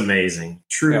everything. It was amazing.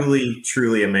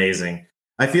 Truly amazing.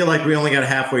 I feel like we only got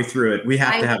halfway through it. We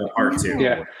have to have a part 2.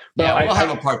 We'll have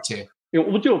a part 2.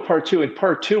 We'll do a part 2. In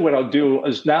part 2, what I'll do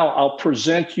is now I'll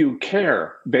present you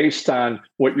care based on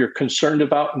what you're concerned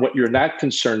about and what you're not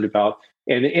concerned about.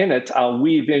 And in it, I'll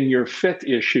weave in your fit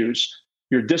issues,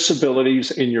 your disabilities,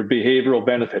 and your behavioral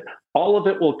benefit. All of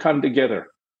it will come together.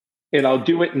 And I'll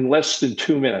do it in less than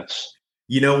 2 minutes.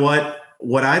 You know what?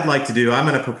 What I'd like to do, I'm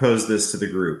going to propose this to the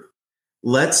group.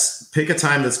 Let's pick a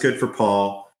time that's good for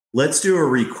Paul. Let's do a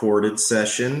recorded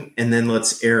session and then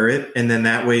let's air it. And then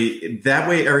that way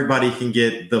everybody can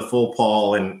get the full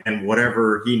Paul and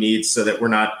whatever he needs, so that we're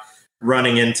not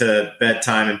running into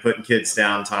bedtime and putting kids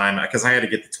down time, because I had to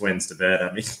get the twins to bed.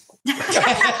 I mean,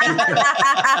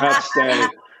 outstanding.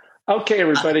 Okay,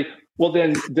 everybody. Well,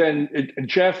 then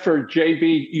Jeff or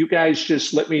JB, you guys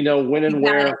just let me know when and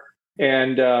where,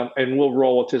 and we'll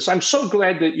roll with this. I'm so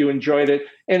glad that you enjoyed it.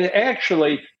 And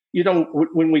actually,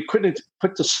 when we couldn't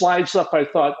put the slides up, I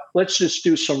thought, let's just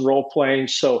do some role playing.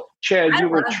 So, Chad, you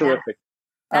were terrific.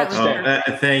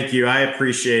 Thank you. I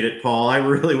appreciate it, Paul. I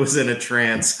really was in a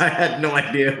trance. I had no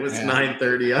idea it was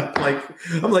 9:30.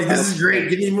 I'm like, this is great.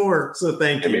 Give me more. So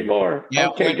thank you. Give me more. Yeah,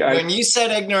 okay, guys. When you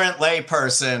said ignorant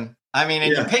layperson, I mean,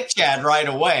 and you picked Chad right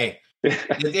away.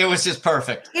 It was just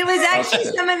perfect. It was actually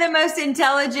some of the most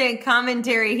intelligent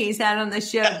commentary he's had on the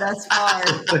show thus far.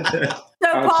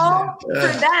 So, Paul,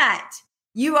 for that,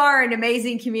 you are an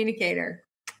amazing communicator.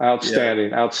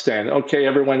 Outstanding. Okay,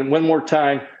 everyone, one more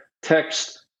time,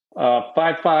 text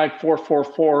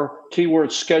 55444,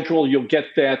 keyword schedule. You'll get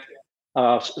that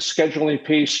scheduling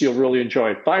piece. You'll really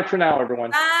enjoy it. Bye for now, everyone.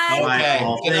 Bye. Okay.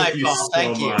 Paul. Good night, Paul.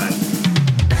 Thank you. Much.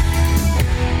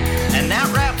 And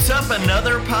that wraps up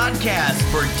another podcast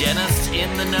for Dentists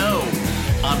in the Know.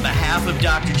 On behalf of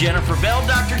Dr. Jennifer Bell,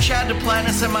 Dr. Chad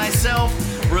Duplantis, and myself,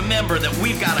 remember that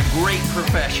we've got a great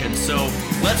profession, so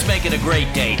let's make it a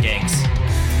great day, Dinks.